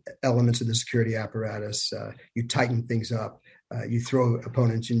elements of the security apparatus. You tighten things up. You throw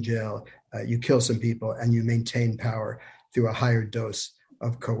opponents in jail. You kill some people, and you maintain power through a higher dose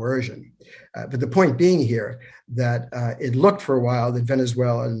of coercion. But the point being here that it looked for a while that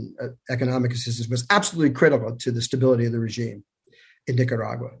Venezuelan economic assistance was absolutely critical to the stability of the regime in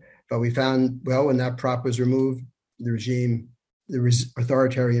Nicaragua. But we found, well, when that prop was removed, the regime,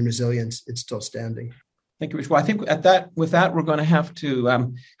 authoritarian resilience, it's still standing. Thank you, Rich. Well, I think with that, we're going to have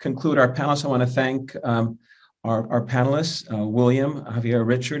to conclude our panelists. I want to thank our panelists, William, Javier,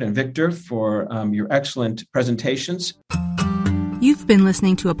 Richard, and Victor, for your excellent presentations. You've been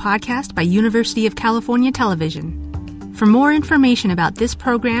listening to a podcast by University of California Television. For more information about this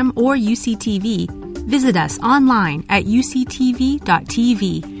program or UCTV, visit us online at uctv.tv.